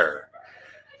facial hair.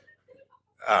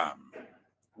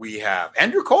 We have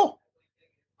Andrew Cole.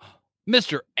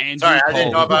 Mr. Andrew Sorry, Cole. I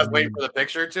didn't know if I was waiting for the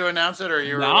picture to announce it, or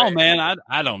you were. No, man,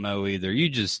 I don't know either. You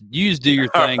just do your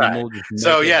thing, and we'll just.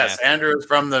 So yes, Andrew is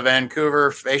from the Vancouver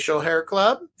Facial Hair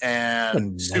Club,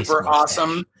 and super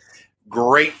awesome,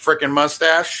 great freaking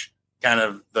mustache, kind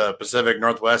of the Pacific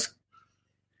Northwest.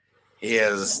 He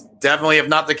is definitely, if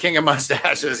not the king of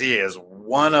mustaches, he is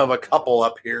one of a couple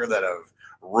up here that have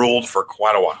ruled for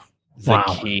quite a while. The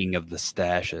king of the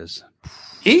stashes.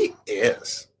 He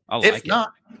is. I like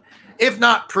If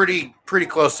not pretty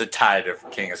close to tied to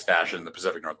king of stashes in the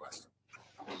Pacific Northwest.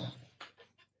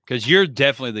 Because you're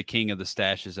definitely the king of the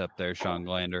stashes up there, Shawn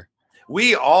Glander.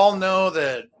 We all know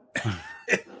that.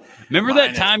 Remember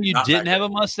that time you didn't have a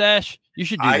mustache? You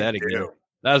should do that again.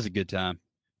 That was a good time.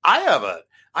 I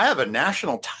have a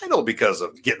national title because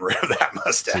of getting rid of that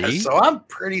mustache. See? So I'm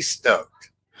pretty stoked.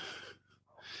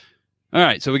 All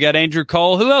right. So we got Andrew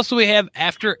Cole. Who else do we have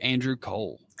after Andrew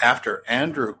Cole? After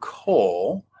Andrew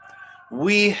Cole,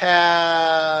 we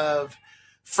have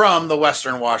from the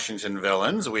Western Washington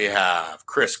Villains, we have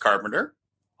Chris Carpenter,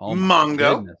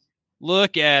 Mongo. Goodness.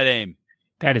 Look at him.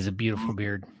 That is a beautiful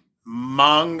beard.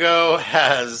 Mongo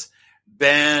has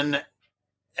been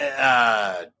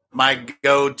my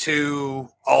go-to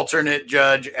alternate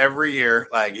judge every year.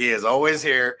 Like, he is always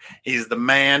here. He's the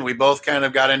man. We both kind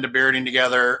of got into bearding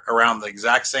together around the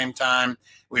exact same time.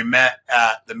 We met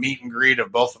at the meet and greet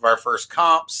of both of our first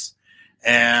comps,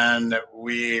 and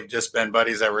we've just been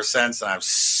buddies ever since. And I'm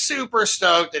super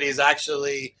stoked that he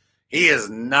is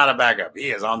not a backup. He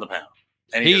is on the pound,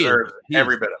 and he deserves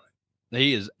every bit of it.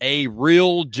 He is a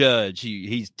real judge.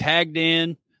 He's tagged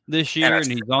in this year, and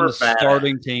he's on the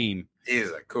starting team.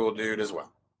 He's a cool dude as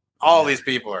well. All these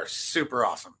people are super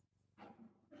awesome.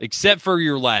 Except for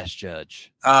your last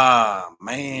judge.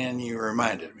 Man, you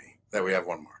reminded me that we have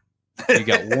one more. You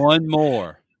got one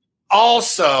more.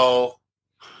 Also,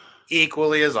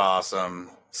 equally as awesome.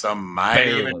 Some might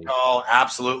even call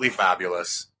absolutely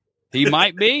fabulous. He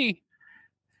might be.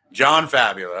 John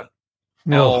Fabula.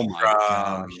 Oh, my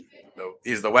gosh.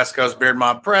 He's the West Coast Beard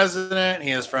Mob president.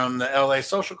 He is from the LA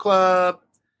Social Club.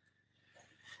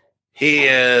 He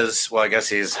is, well, I guess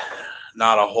he's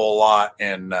not a whole lot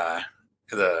in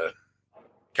the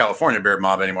California Beard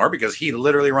Mob anymore because he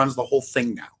literally runs the whole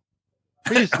thing now.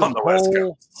 On the West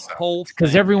Coast.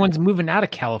 Because everyone's moving out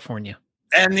of California.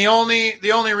 And the only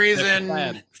reason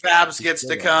Fabs gets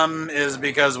to come is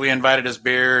because we invited his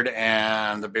beard,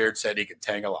 and the beard said he could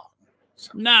tag along.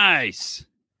 So. Nice.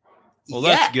 Well,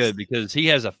 that's good because he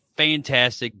has a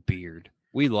fantastic beard.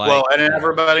 We like. Well, and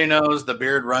everybody knows the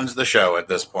beard runs the show at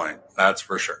this point. That's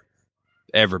for sure.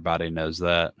 Everybody knows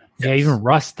that. Yeah, even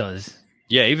Russ does.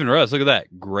 Yeah, even Russ. Look at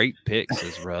that. Great pick,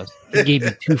 says Russ. He gave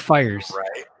you 2 fires.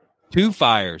 Right. 2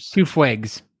 fires. 2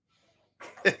 fwags.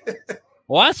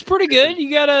 Well, that's pretty good. You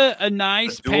got a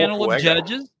nice panel of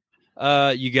judges.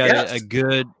 You got a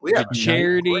good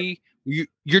charity.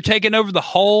 You're taking over the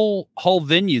whole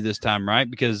venue this time, right?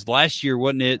 Because last year,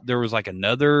 wasn't it? There was like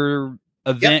another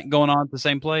event going on at the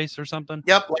same place or something.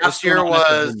 Yep. Last year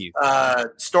was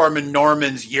Storm and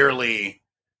Norman's yearly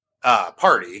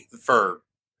party for,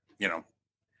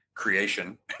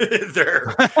 creation.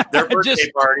 their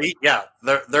birthday party. Yeah.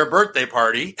 Their birthday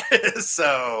party.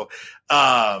 So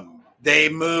they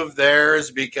moved theirs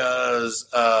because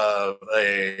of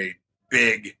a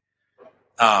big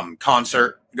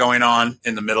concert going on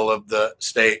in the middle of the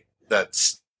state.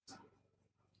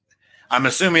 I'm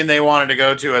assuming they wanted to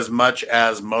go to as much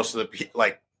as most of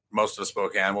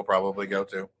Spokane will probably go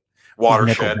to.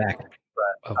 Watershed.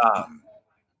 But,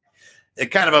 it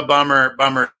kind of a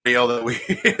bummer deal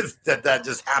that that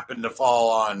just happened to fall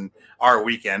on our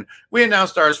weekend. We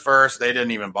announced ours first. They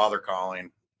didn't even bother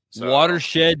calling. So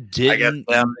Watershed didn't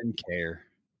even care.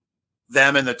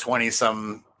 Them and the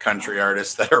 20-some country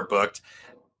artists that are booked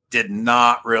did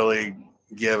not really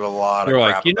give a lot of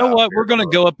crap. Like, you know what? We're going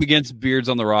to go up against Beards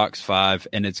on the Rocks 5,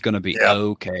 and it's going to be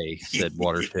okay, said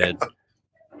Watershed.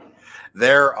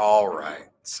 They're all right.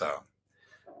 So,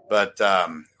 but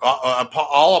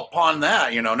all upon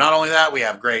that, not only that, we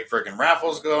have great freaking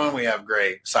raffles going. We have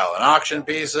great silent auction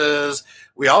pieces.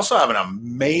 We also have an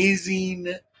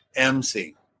amazing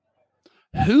MC.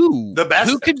 Who could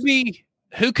MC?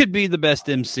 Who could be the best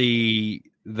MC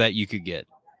that you could get?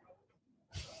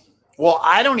 Well,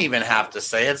 I don't even have to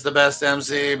say it's the best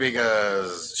MC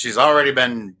because she's already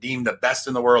been deemed the best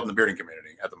in the world in the bearding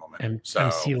community at the moment.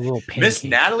 MC Little Pancake. Miss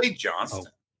Natali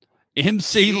Johnston.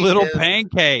 MC Little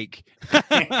Pancake.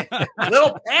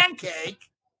 Little Pancake?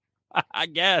 I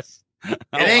guess. It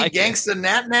ain't Gangsta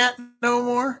Nat Nat no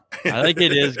more? I think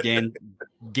it is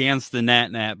Gangsta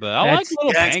Nat Nat, but I like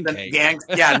Little Pancake.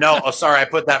 Sorry, I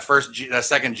put that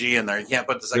second G in there. You can't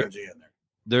put the second G in there.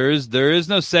 There is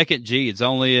no second G. It's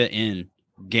only an N.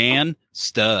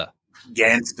 Gangsta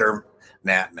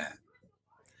Nat Nat.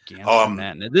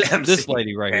 Nat Nat. This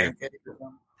lady right here.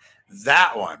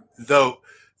 That one. So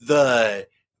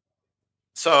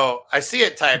I see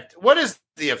it typed. What is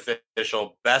the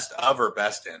official best of or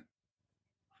best in?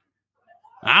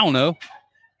 I don't know.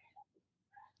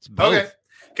 It's both. Okay.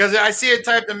 Because I see it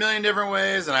typed a million different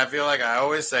ways, and I feel like I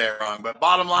always say it wrong. But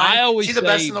bottom line, she's the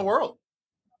best in the world.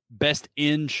 Best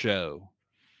in show.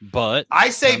 But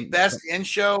I say best in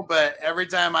show, but every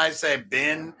time I say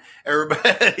bin,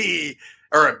 BIS,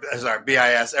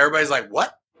 everybody's like,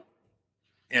 what?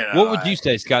 You know, What would you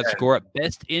say, Scott Sikora?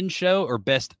 Best in show or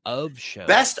best of show?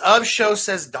 Best of show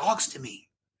says dogs to me.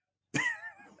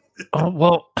 Oh,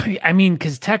 well, I mean,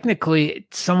 because technically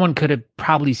someone could have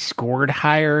probably scored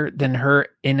higher than her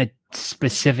in a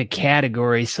specific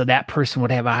category. So that person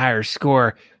would have a higher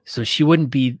score. So she wouldn't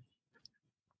be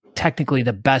technically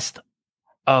the best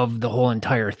of the whole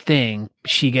entire thing.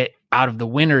 She get out of the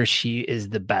winners, she is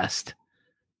the best.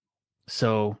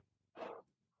 So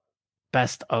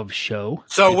best of show.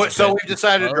 So what? So we've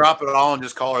decided to drop it all and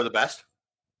just call her the best.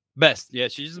 Best. Yeah,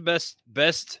 she's the best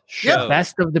show. Yeah,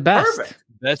 best of the best. Perfect.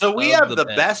 Best So we have the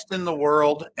best. best in the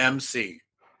world MC.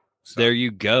 So There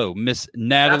you go. Miss that's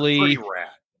Natali pretty rad.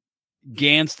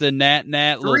 Ganston,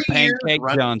 Nat, little 3 years Pancake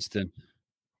running. Johnston.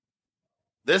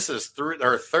 This is through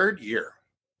her 3rd year.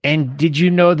 And did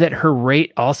you know that her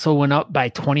rate also went up by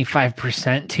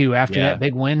 25% too after Yeah. that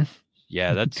big win?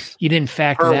 Yeah, that's You didn't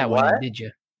factor Her that one in, what? did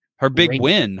you? her big Rate.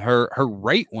 win. Her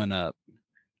rate went up.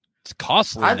 It's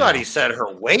costly. I thought now. he said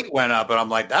her weight went up, and I'm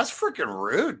like, that's freaking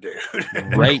rude,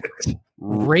 dude. rate.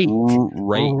 Rate.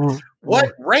 Rate.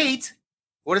 What rate?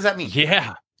 What does that mean?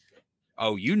 Yeah.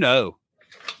 Oh, you know.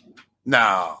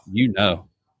 No, You know.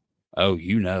 Oh,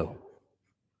 you know.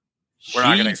 we're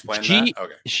not going to explain that.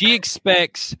 Okay. She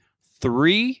expects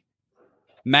 3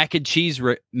 mac and cheese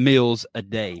meals a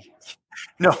day.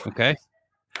 No. Okay.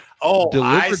 Oh, I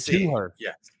Delivered see. to her.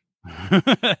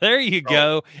 Yeah. There you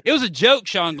go. It was a joke,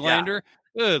 Shawn Glander.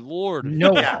 Good Lord.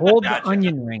 No, Yeah, hold gotcha. the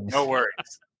onion rings. No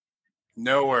worries.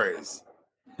 No worries.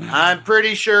 I'm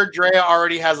pretty sure Drea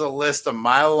already has a list a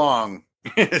mile long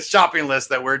shopping list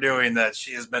that we're doing that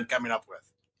she has been coming up with.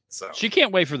 So She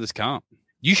can't wait for this comp.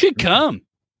 You should come.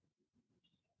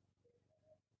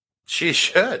 she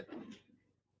should.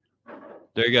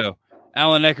 There you go.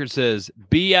 Alan Eckert says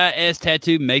BIS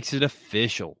tattoo makes it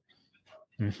official.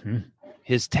 Mm-hmm.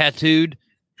 His tattooed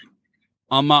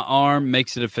on my arm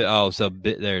makes it official. Oh, so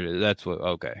there it is. That's what.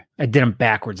 Okay. I did them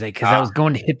backwards because I was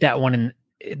going to hit that one and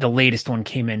the latest one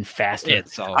came in faster.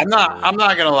 It's all. I'm not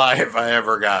good. gonna lie, if I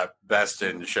ever got best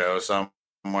in show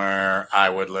somewhere, I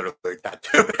would literally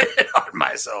tattoo it on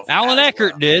myself. Alan as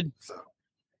Eckert well. did. So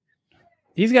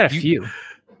He's got a few.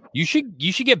 You should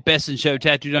get best in show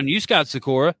tattooed on you, Scott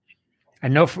Sikora. I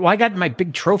know. I got my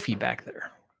big trophy back there.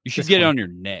 You should This get it one. on your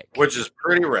neck. which is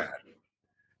pretty rad.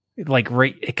 Like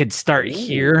right, it could start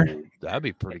here That'd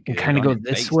be pretty good. and kind of on go your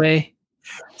this face. way.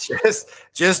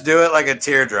 Just do it like a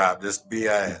teardrop. Just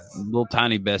BIS. Little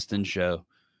tiny best in show.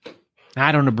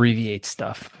 I don't abbreviate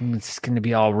stuff. It's going to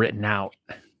be all written out.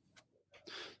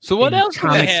 So what in else do we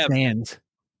Comic have? Sans.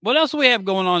 What else do we have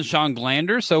going on, Shawn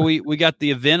Glander? So we got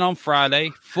the event on Friday,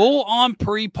 full on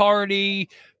pre-party,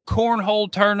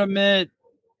 cornhole tournament,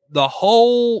 the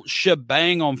whole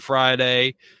shebang on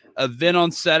Friday, event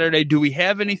on Saturday. Do we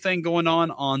have anything going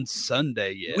on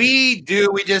Sunday yet? We do.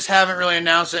 We just haven't really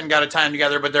announced it and got a time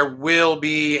together, but there will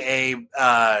be a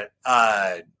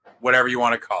whatever you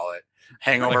want to call it,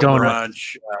 hangover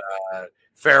brunch,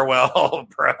 farewell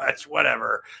brunch,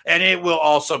 whatever, and it will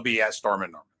also be at Storm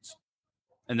and Norman's.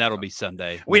 And that'll be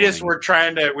Sunday. We're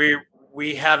trying to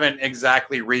we haven't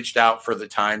exactly reached out for the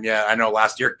time yet. I know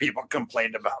last year people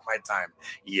complained about my time.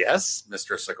 Yes,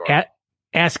 Mr. Segura.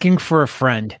 Asking for a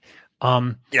friend.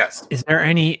 Yes. Is there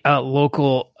any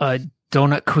local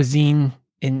donut cuisine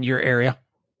in your area?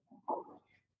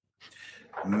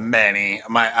 Many.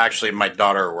 My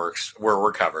daughter works.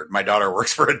 We're covered. My daughter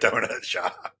works for a donut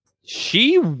shop.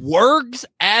 She works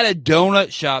at a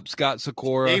donut shop, Scott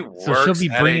Sikora. She So works she'll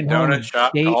be at a bringing home donut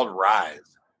shop steak? called Rise.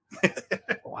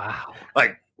 Wow.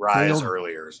 Like Rise Real-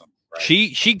 earlier or something. Right?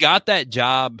 She got that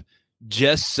job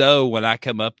just so when I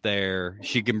come up there,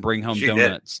 she can bring home She did.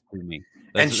 donuts to me.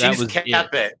 and she's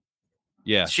kept it.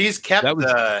 Yeah. She's kept That was-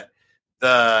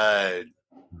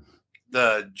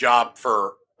 the job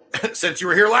for since you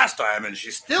were here last time, and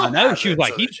she still. I know. has She was it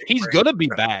like, so that she he's can going to bring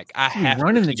be it. back. I She's have to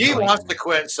running the She joint. wants to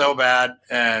quit so bad,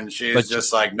 and she's But-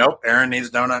 just like, nope. Aaron needs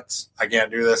donuts. I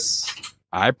can't do this.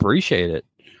 I appreciate it.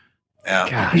 Yeah.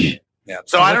 Gosh. Yeah.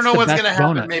 So I don't What's know the what's best going to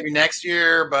happen donut? maybe next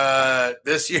year, but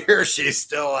this year she's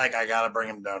still like, I got to bring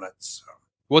him donuts.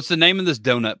 What's the name of this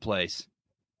donut place?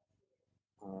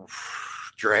 So.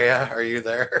 Drea, are you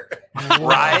there?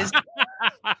 Rise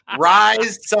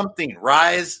something.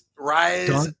 Rise.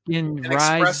 Dunkin' An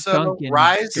Rise. espresso, Dunkin'.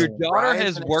 Rise. Your daughter Rise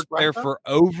has and worked there espresso? for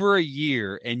over a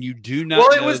year, and you do not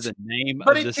Well, it know was- the name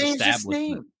But of it this changed its establishment.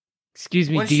 name. Excuse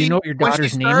me. When Do you she- know what your when she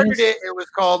daughter's name started is? it was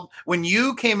called, when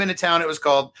you came into town, it was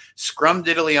called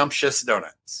Scrumdiddlyumptious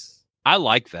Donuts. I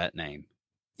like that name.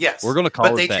 Yes. We're going to call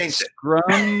But it they that. changed it.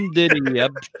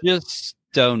 Scrumdiddlyumptious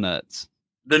Donuts.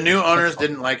 The new owners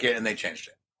didn't like it and they changed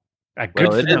it. Good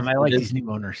Well, for it them. is- I like it these new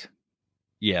owners.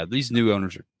 Yeah, these new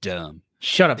owners are dumb.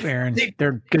 Shut up, Aaron.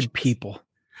 They're good people.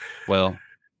 Well,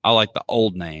 I like the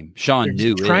old name. Sean They're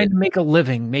knew just trying it. to make a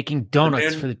living making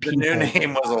donuts for the people. The new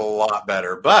name was a lot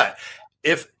better. But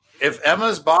if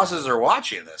Emma's bosses are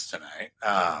watching this tonight,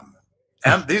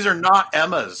 these are not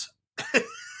Emma's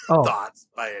thoughts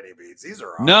by any means. These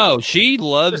are no. She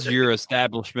loves your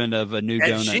establishment of a new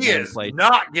and donut. she is place.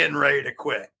 not getting ready to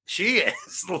quit. She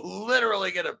is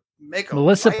literally going to make a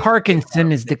Melissa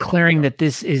Parkinson is declaring that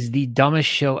this is the dumbest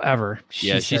show ever.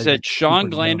 She said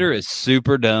Shawn Glander is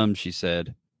super dumb. She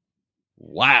said,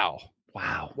 "Wow,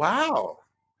 wow."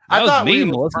 I thought me,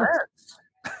 Melissa.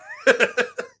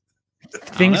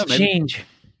 Things change.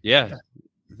 Yeah,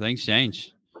 things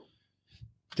change.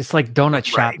 Just like donut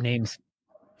shop names.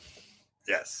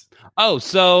 Yes. Oh,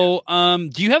 so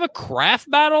do you have a craft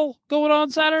battle going on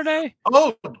Saturday?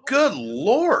 Oh, good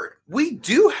Lord. We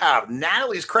do have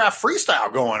Natalie's Craft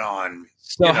Freestyle going on.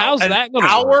 So how's that going? An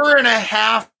hour and a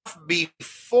half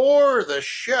before the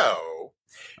show,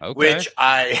 which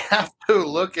I have to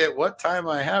look at what time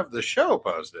I have the show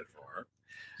posted for.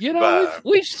 You know,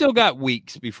 we've still got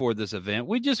weeks before this event.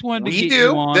 We just wanted to get you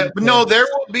on. No, there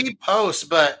will be posts,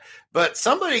 but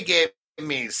somebody gave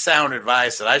me sound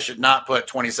advice that I should not put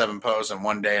 27 posts in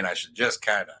one day, and I should just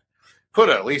kind of put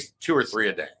at least 2 or 3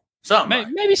 a day.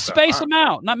 Something maybe space them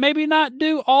out. Not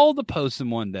do all the posts in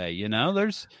one day. You know,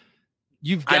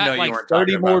 you've got like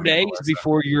 30 more days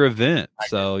before your event,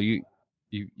 so you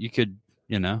could,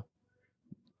 you know,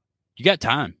 you got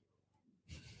time.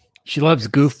 She loves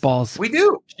goofballs. We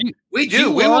do. We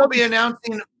do. We will be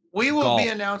announcing. We will be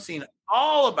announcing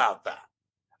all about that.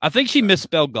 I think she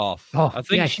misspelled golf. Oh, I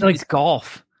think she likes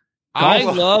golf. I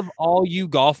love all you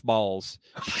golf balls.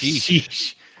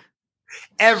 Sheesh.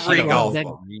 Every golf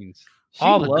ball. She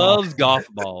loves golf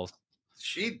balls.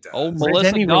 She does. Oh, Melissa,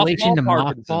 any relation to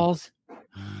mothballs?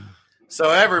 So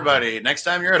everybody, next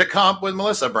time you're at a comp with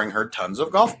Melissa, bring her tons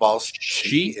of golf balls.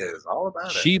 She is all about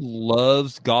it. She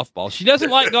loves golf balls. She doesn't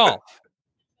like golf,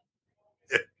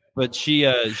 but she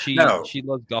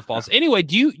loves golf balls. Anyway,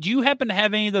 do you happen to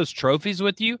have any of those trophies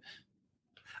with you?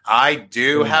 I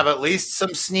do have at least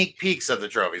some sneak peeks of the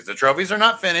trophies. The trophies are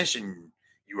not finished, and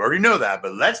you already know that.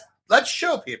 But let's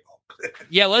show people.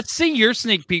 Yeah, let's see your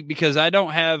sneak peek because I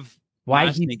don't have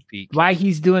sneak peek. Why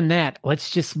he's doing that? Let's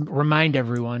just remind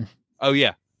everyone. Oh,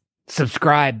 yeah.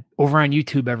 Subscribe over on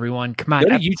YouTube, everyone. Come on. Go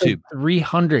to YouTube.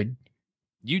 300.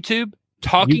 YouTube,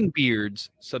 Talking Beards.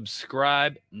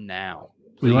 Subscribe now.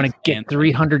 Please. We want to get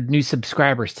 300 new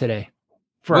subscribers today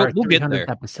for our 300th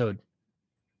episode.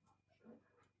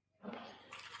 All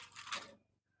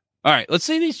right. Let's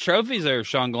see these trophies there,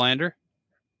 Shawn Glander.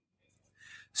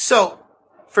 So,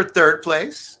 for third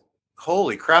place,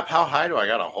 holy crap, how high do I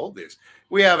got to hold these?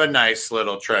 We have a nice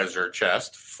little treasure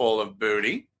chest full of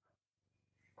booty.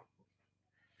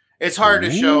 It's hard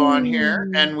to show on here,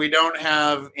 and we don't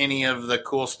have any of the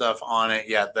cool stuff on it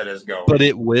yet that is going. But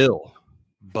it will.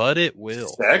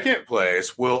 Second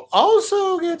place, we'll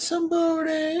also get some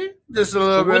booty. Just a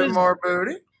little bit more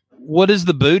booty. What is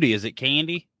the booty? Is it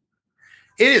candy?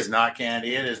 It is not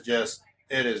candy. It is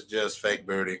just fake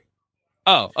booty.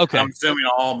 Oh, okay. I'm assuming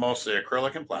all mostly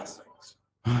acrylic and plastics.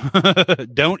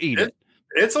 Don't eat it.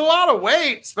 It's a lot of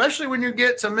weight, especially when you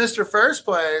get to Mr. First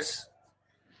Place.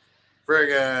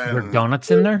 Friggin'. There are donuts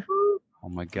in there? Oh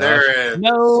my gosh.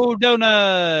 No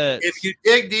donuts. If you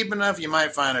dig deep enough, you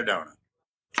might find a donut.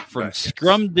 From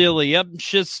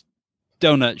Scrumdiddlyumptious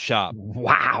Donut Shop.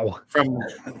 Wow. From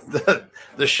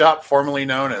the shop formerly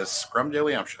known as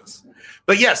Scrumdiddlyumptious.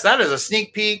 But yes, that is a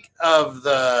sneak peek of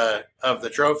the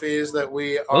trophies that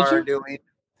we are doing.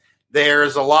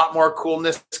 There's a lot more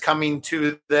coolness coming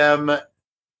to them.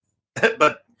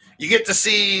 But you get to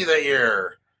see that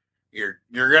you're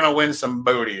gonna win some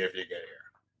booty if you get here.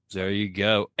 There you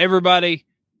go. Everybody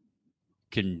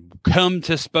can come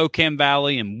to Spokane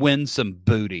Valley and win some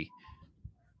booty.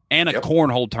 And a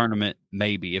cornhole tournament,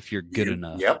 maybe, if you're good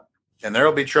enough. Yep. And there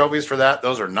will be trophies for that.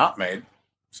 Those are not made.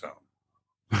 So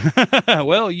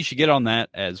well, you should get on that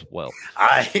as well.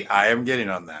 I am getting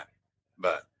on that.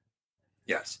 But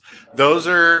yes, those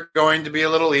are going to be a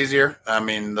little easier. I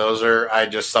mean, I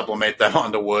just sublimate them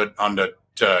onto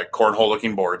cornhole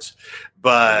looking boards.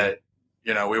 But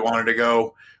we wanted to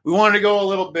go a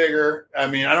little bigger. I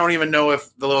mean, I don't even know if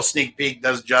the little sneak peek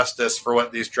does justice for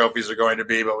what these trophies are going to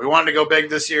be, but we wanted to go big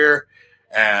this year,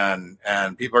 and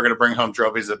people are going to bring home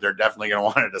trophies that they're definitely going to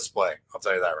want to display. I'll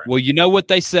tell you that right. Well, you know what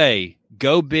they say: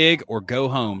 go big or go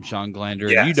home, Shawn Glander.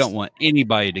 Yes. You don't want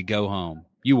anybody to go home.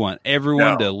 You want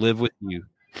everyone to live with you.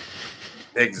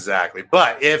 Exactly.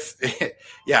 But if,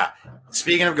 yeah,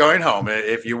 speaking of going home,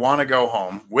 if you want to go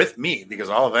home with me, because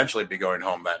I'll eventually be going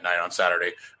home that night on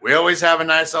Saturday, we always have a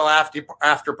nice little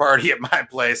after party at my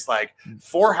place, like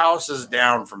 4 houses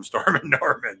down from Storm and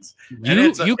Norman's. And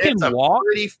it's a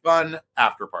pretty fun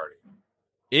after party.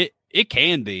 It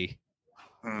can be.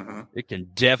 Mm-hmm. It can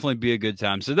definitely be a good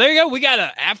time. So there you go. We got an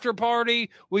after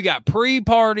party. We got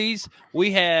pre-parties.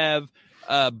 We have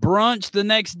brunch the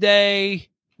next day.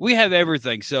 We have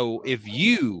everything. So if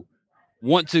you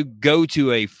want to go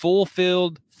to a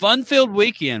full-filled, fun-filled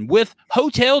weekend with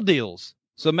hotel deals,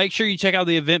 so make sure you check out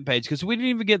the event page because we didn't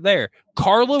even get there.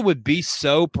 Carla would be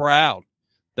so proud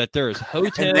that there is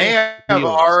hotel and they have deals.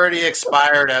 Already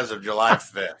expired as of July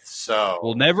 5th. So,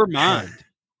 well, never mind.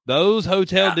 Those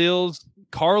hotel deals,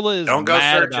 Carla is don't go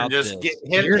mad searching. Just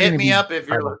hit me up if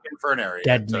you're looking for an area.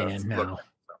 Dead man now.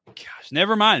 Gosh,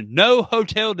 never mind. No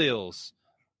hotel deals.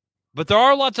 But there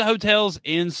are lots of hotels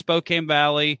in Spokane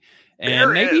Valley,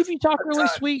 and maybe if you talk really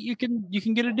sweet, you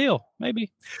can get a deal.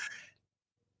 Maybe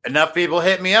enough people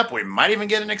hit me up, we might even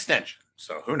get an extension.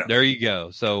 So who knows? There you go.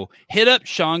 So hit up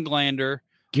Shawn Glander.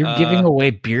 You're giving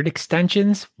away beard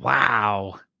extensions?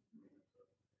 Wow.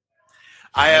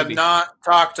 I have not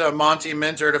talked to Monty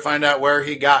Minter to find out where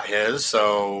he got his,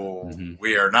 so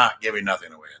we are not giving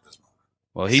nothing away at this moment.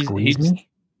 Well, he's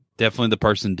definitely the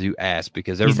person to ask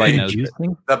because everybody knows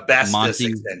the bestest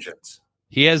extensions.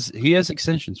 He has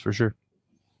extensions for sure.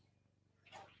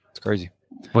 It's crazy.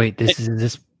 Wait, this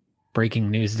is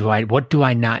breaking news. What do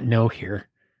I not know here?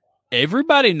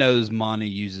 Everybody knows Monty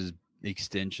uses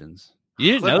extensions.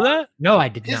 You didn't know that? No, I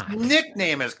did not. His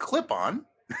nickname is Clip-On.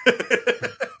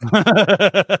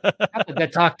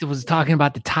 That was talking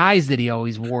about the ties that he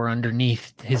always wore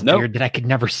underneath his beard that I could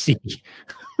never see.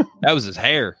 That was his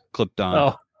hair clipped on.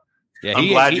 Oh. Yeah, I'm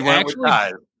glad you went with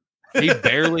ties. He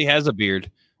barely has a beard.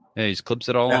 Yeah, he just clips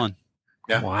it all on.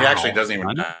 Yeah, wow. He actually doesn't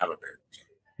even have a beard.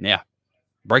 Yeah.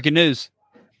 Breaking news.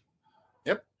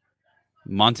 Yep.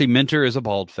 Monty Minter is a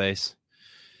bald face.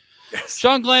 Yes.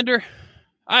 Shawn Glander,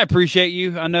 I appreciate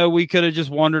you. I know we could have just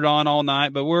wandered on all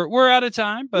night, but we're out of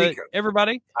time. But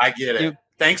everybody, I get it.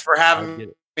 Thanks for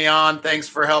having me on. Thanks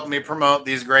for helping me promote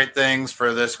these great things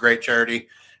for this great charity,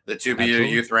 the 2BU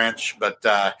Youth Ranch. But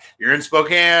you're in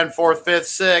Spokane, 4th, 5th,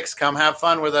 6th. Come have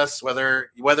fun with us. Whether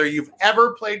you've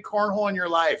ever played cornhole in your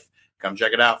life, come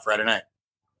check it out Friday night.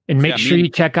 And make sure you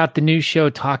check out the new show,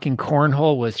 Talking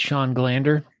Cornhole with Shawn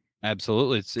Glander.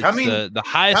 Absolutely. It's the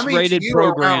highest rated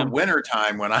program. Around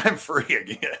wintertime when I'm free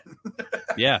again.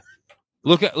 Yeah.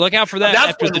 Look out for that.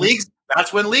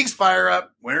 That's when leagues fire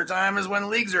up. Wintertime is when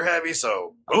leagues are heavy.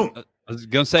 So boom. I was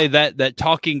going to say that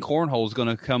Talking Cornhole is going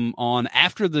to come on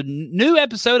after the new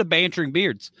episode of Bantering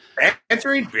Beards.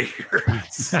 Bantering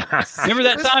Beards. Remember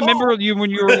that time? Remember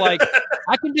when you were like,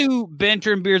 I can do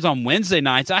Bantering Beards on Wednesday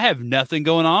nights. I have nothing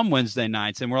going on Wednesday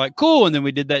nights. And we're like, cool. And then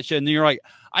we did that shit. And then you're like,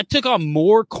 I took on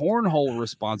more cornhole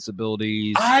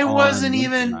responsibilities. I wasn't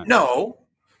even. No.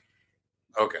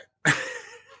 Okay.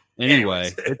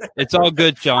 Anyway, it's all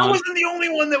good, Shawn. I wasn't the only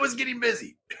one that was getting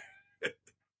busy.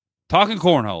 Talking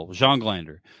Cornhole, Shawn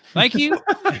Glander. Thank you.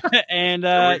 And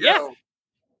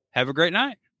have a great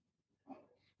night.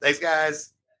 Thanks,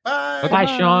 guys. Bye. Bye,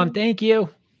 Shawn. Thank you.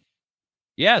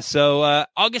 Yeah, so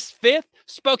August 5th,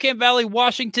 Spokane Valley,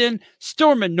 Washington,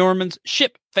 Storm and Norman's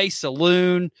Ship Face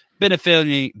Saloon,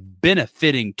 benefiting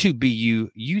 2BU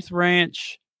Youth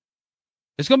Ranch.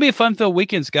 It's going to be a fun-filled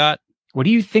weekend, Scott. What do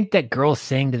you think that girl's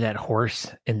saying to that horse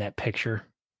in that picture?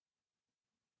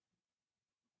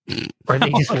 Or are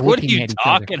they just what are you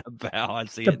talking about? I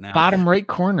see it now. Bottom right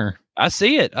corner. I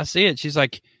see it. She's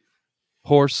like,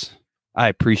 horse, I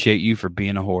appreciate you for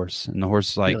being a horse. And the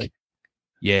horse is like,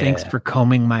 yeah. Thanks for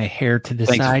combing my hair to the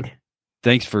side.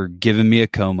 Thanks for giving me a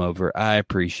comb over. I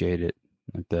appreciate it.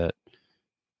 Like that.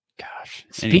 Gosh.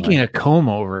 Speaking of comb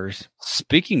overs.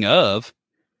 Speaking of.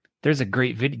 There's a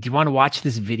great video. Do you want to watch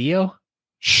this video?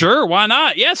 Sure. Why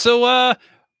not? Yeah. So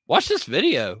watch this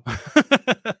video.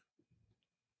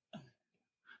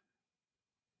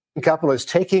 Couple is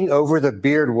taking over the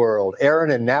beard world. Aaron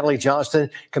and Natali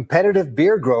Johnston, competitive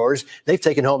beard growers, they've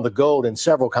taken home the gold in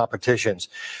several competitions.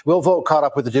 Will Vogt caught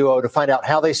up with the duo to find out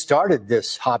how they started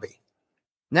this hobby.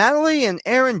 Natali and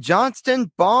Aaron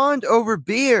Johnston bond over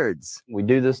beards. We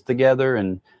do this together,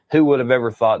 and who would have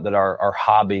ever thought that our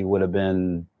hobby would have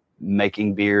been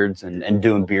making beards and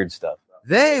doing beard stuff?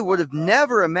 They would have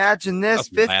never imagined this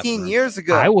 15 years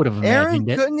ago. I would have imagined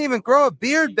Aaron couldn't even grow a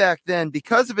beard back then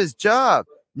because of his job.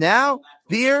 Now,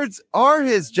 beards are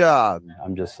his job.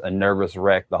 I'm just a nervous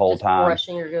wreck the whole Just time.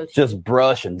 brushing your goatee. Just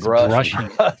brush and brush.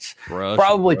 And brush.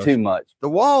 Probably too much. The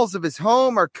walls of his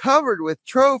home are covered with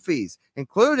trophies,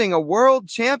 including a world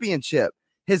championship.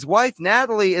 His wife,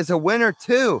 Natali, is a winner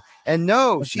too. And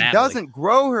no, she doesn't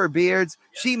grow her beards.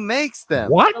 She makes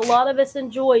them. What? A lot of us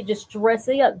enjoy just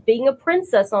dressing up, being a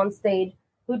princess on stage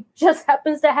who just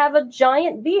happens to have a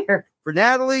giant beard. For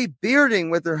Natali, bearding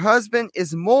with her husband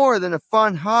is more than a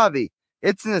fun hobby.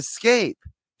 It's an escape.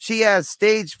 She has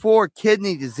stage 4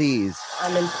 kidney disease.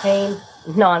 I'm in pain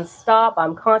nonstop.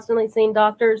 I'm constantly seeing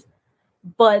doctors.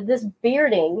 But this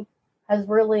bearding has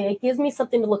really, it gives me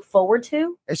something to look forward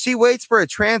to. As she waits for a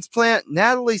transplant,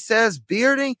 Natali says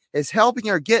bearding is helping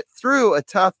her get through a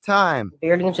tough time.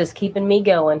 Bearding is just keeping me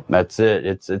going. That's it.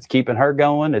 It's keeping her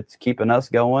going. It's keeping us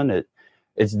going.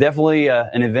 It's definitely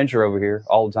an adventure over here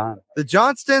all the time. The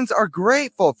Johnstons are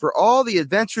grateful for all the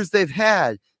adventures they've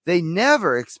had. They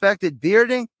never expected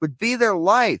bearding would be their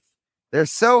life. They're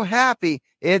so happy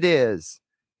it is.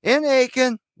 In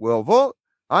Aiken, Will Volt,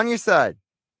 on your side.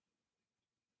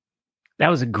 That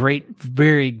was a great,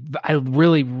 I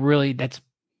really, that's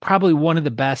probably one of the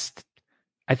best,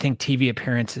 I think, TV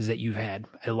appearances that you've had.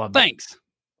 I love it. Thanks.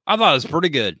 I thought it was pretty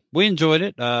good. We enjoyed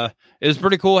it. It was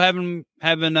pretty cool having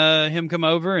him come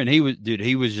over, and he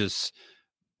was just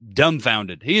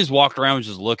dumbfounded. He just walked around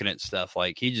just looking at stuff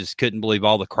like he just couldn't believe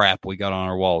all the crap we got on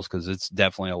our walls because it's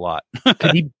definitely a lot.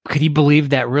 Could he believe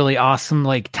that really awesome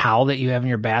like towel that you have in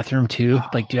your bathroom too?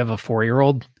 Like, do you have a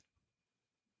 4-year-old?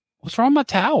 What's wrong with my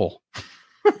towel?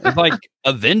 It's like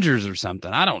Avengers or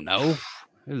something. I don't know.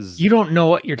 You don't know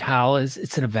what your towel is?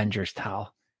 It's an Avengers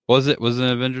towel. Was it an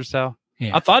Avengers towel?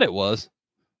 Yeah. I thought it was.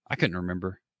 I couldn't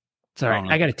remember. It's all right.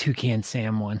 I got a Toucan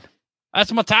Sam one.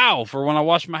 That's my towel for when I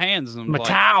wash my hands. My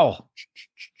towel.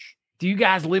 Do you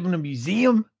guys live in a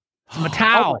museum? It's my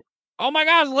towel. Oh my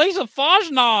God, Lisa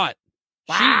Fajnot.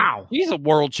 Wow. She's a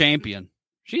world champion.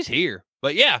 She's here.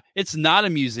 But yeah, it's not a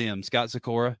museum, Scott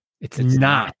Sikora. It's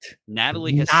not.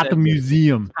 Natali has not said a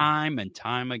museum. Time and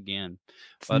time again.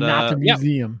 But not a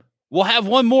museum. We'll have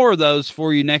one more of those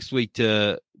for you next week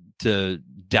to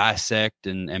dissect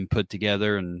and put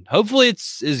together, and hopefully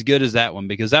it's as good as that one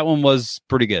because that one was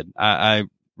pretty good. I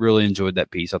really enjoyed that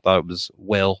piece. I thought it was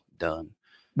well done.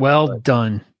 Well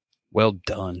done. Well,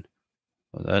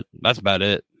 that's about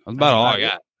it. That's about all I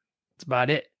got. That's about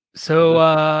it.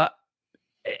 So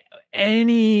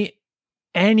any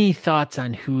thoughts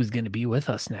on who's going to be with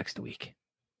us next week?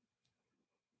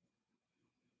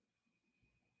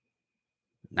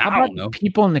 I don't know.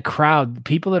 People in the crowd,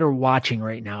 people that are watching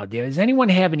right now, does anyone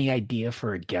have any idea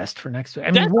for a guest for next week?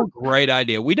 That's a great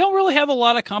idea. We don't really have a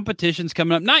lot of competitions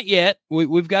coming up. Not yet.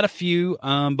 We've got a few.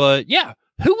 But yeah,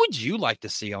 who would you like to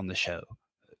see on the show?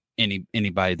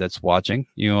 Anybody that's watching,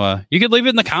 you could leave it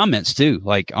in the comments too,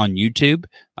 like on YouTube.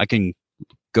 I can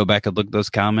go back and look at those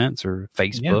comments or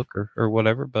Facebook or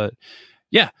whatever. But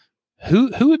yeah,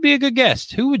 who would be a good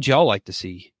guest? Who would y'all like to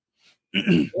see?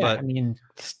 But I mean,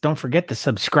 don't forget to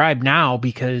subscribe now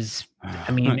because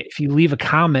I mean, if you leave a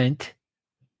comment,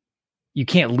 you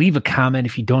can't leave a comment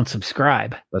if you don't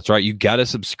subscribe. That's right. You got to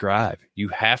subscribe. You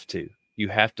have to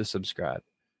subscribe.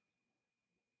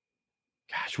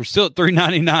 Gosh, we're still at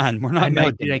 $3.99. We're not. I know,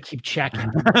 making dude. I keep checking.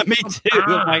 Me too.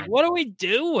 I'm like, what are we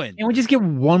doing? Can we just get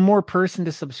one more person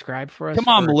to subscribe for us? Come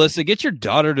on, Melissa. Get your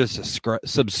daughter to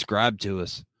subscribe to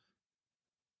us.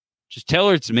 Just tell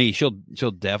her it's me. She'll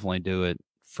definitely do it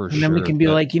for sure. And then we can be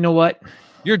like, you know what?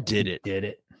 You did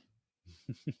it.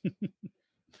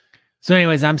 So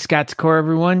anyways, I'm Scott Sikora,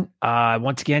 everyone.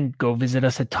 Once again, go visit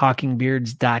us at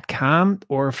talkingbeards.com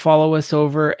or follow us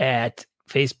over at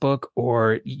Facebook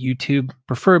or YouTube,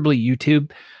 preferably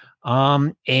YouTube.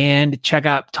 And check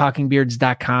out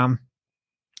talkingbeards.com.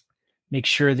 Make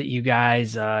sure that you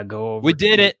guys go over. We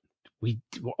did it. We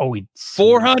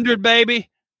 400, baby.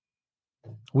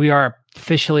 We are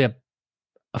officially a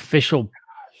official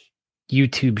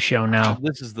YouTube show now.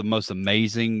 This is the most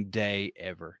amazing day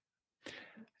ever.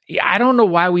 Yeah, I don't know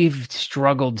why we've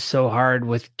struggled so hard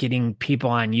with getting people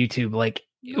on YouTube. Like,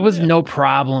 it was no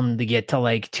problem to get to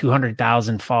like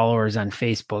 200,000 followers on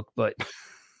Facebook, but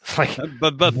like,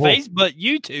 but Facebook,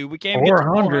 YouTube, we can't get to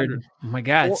 400. Oh my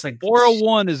God, it's like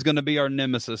 401 is going to be our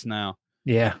nemesis now.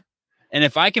 Yeah, and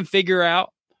if I can figure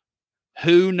out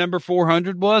who number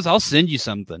 400 was, I'll send you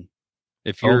something.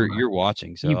 If you're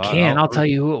watching, so you can. I'll tell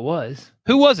you who it was.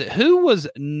 Who was it? Who was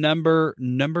number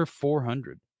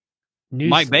 400?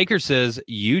 Mike Baker says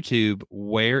YouTube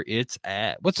where it's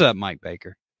at. What's up, Mike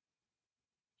Baker?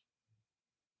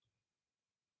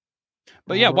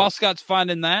 But yeah, while Scott's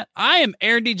finding that, I am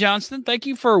Aaron D. Johnston. Thank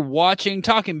you for watching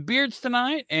Talking Beards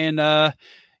tonight. And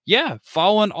yeah,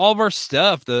 following all of our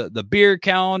stuff, the beard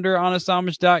calendar,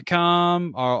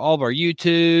 honestamish.com, all of our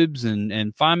YouTubes,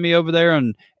 and find me over there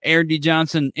on Aaron D.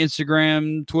 Johnson,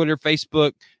 Instagram, Twitter,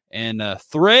 Facebook, and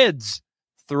Threads.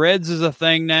 Threads is a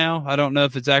thing now. I don't know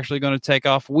if it's actually going to take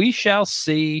off. We shall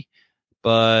see.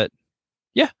 But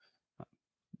yeah.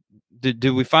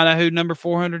 Did we find out who number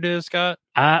 400 is, Scott?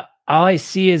 All I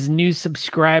see is new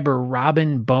subscriber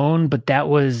Robin Bone, but that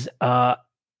was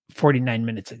 49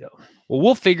 minutes ago. Well,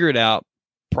 we'll figure it out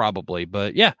probably.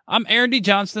 But yeah, I'm Aaron D.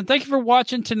 Johnston. Thank you for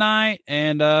watching tonight.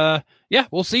 And yeah,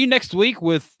 we'll see you next week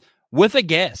with a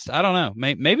guest. I don't know.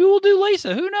 Maybe we'll do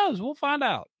Lisa. Who knows? We'll find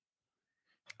out.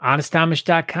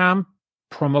 honestamish.com,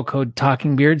 promo code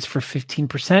Talking Beards for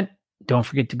 15%. Don't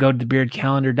forget to go to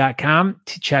thebeardcalendar.com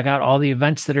to check out all the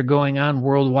events that are going on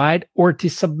worldwide or to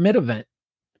submit event.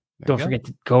 Don't forget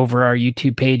to go over our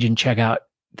YouTube page and check out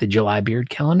the July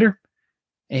beard calendar.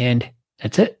 And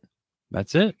that's it.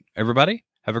 That's it. Everybody,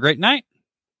 have a great night.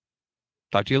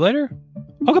 Talk to you later.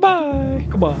 Oh, goodbye.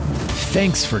 Goodbye.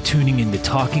 Thanks for tuning in to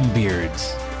Talking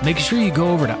Beards. Make sure you go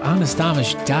over to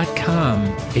honestamish.com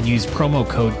and use promo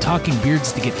code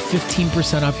TalkingBeards to get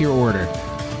 15% off your order.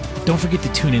 Don't forget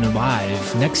to tune in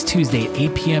live next Tuesday at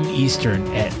 8 p.m. Eastern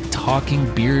at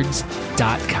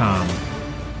talkingbeards.com.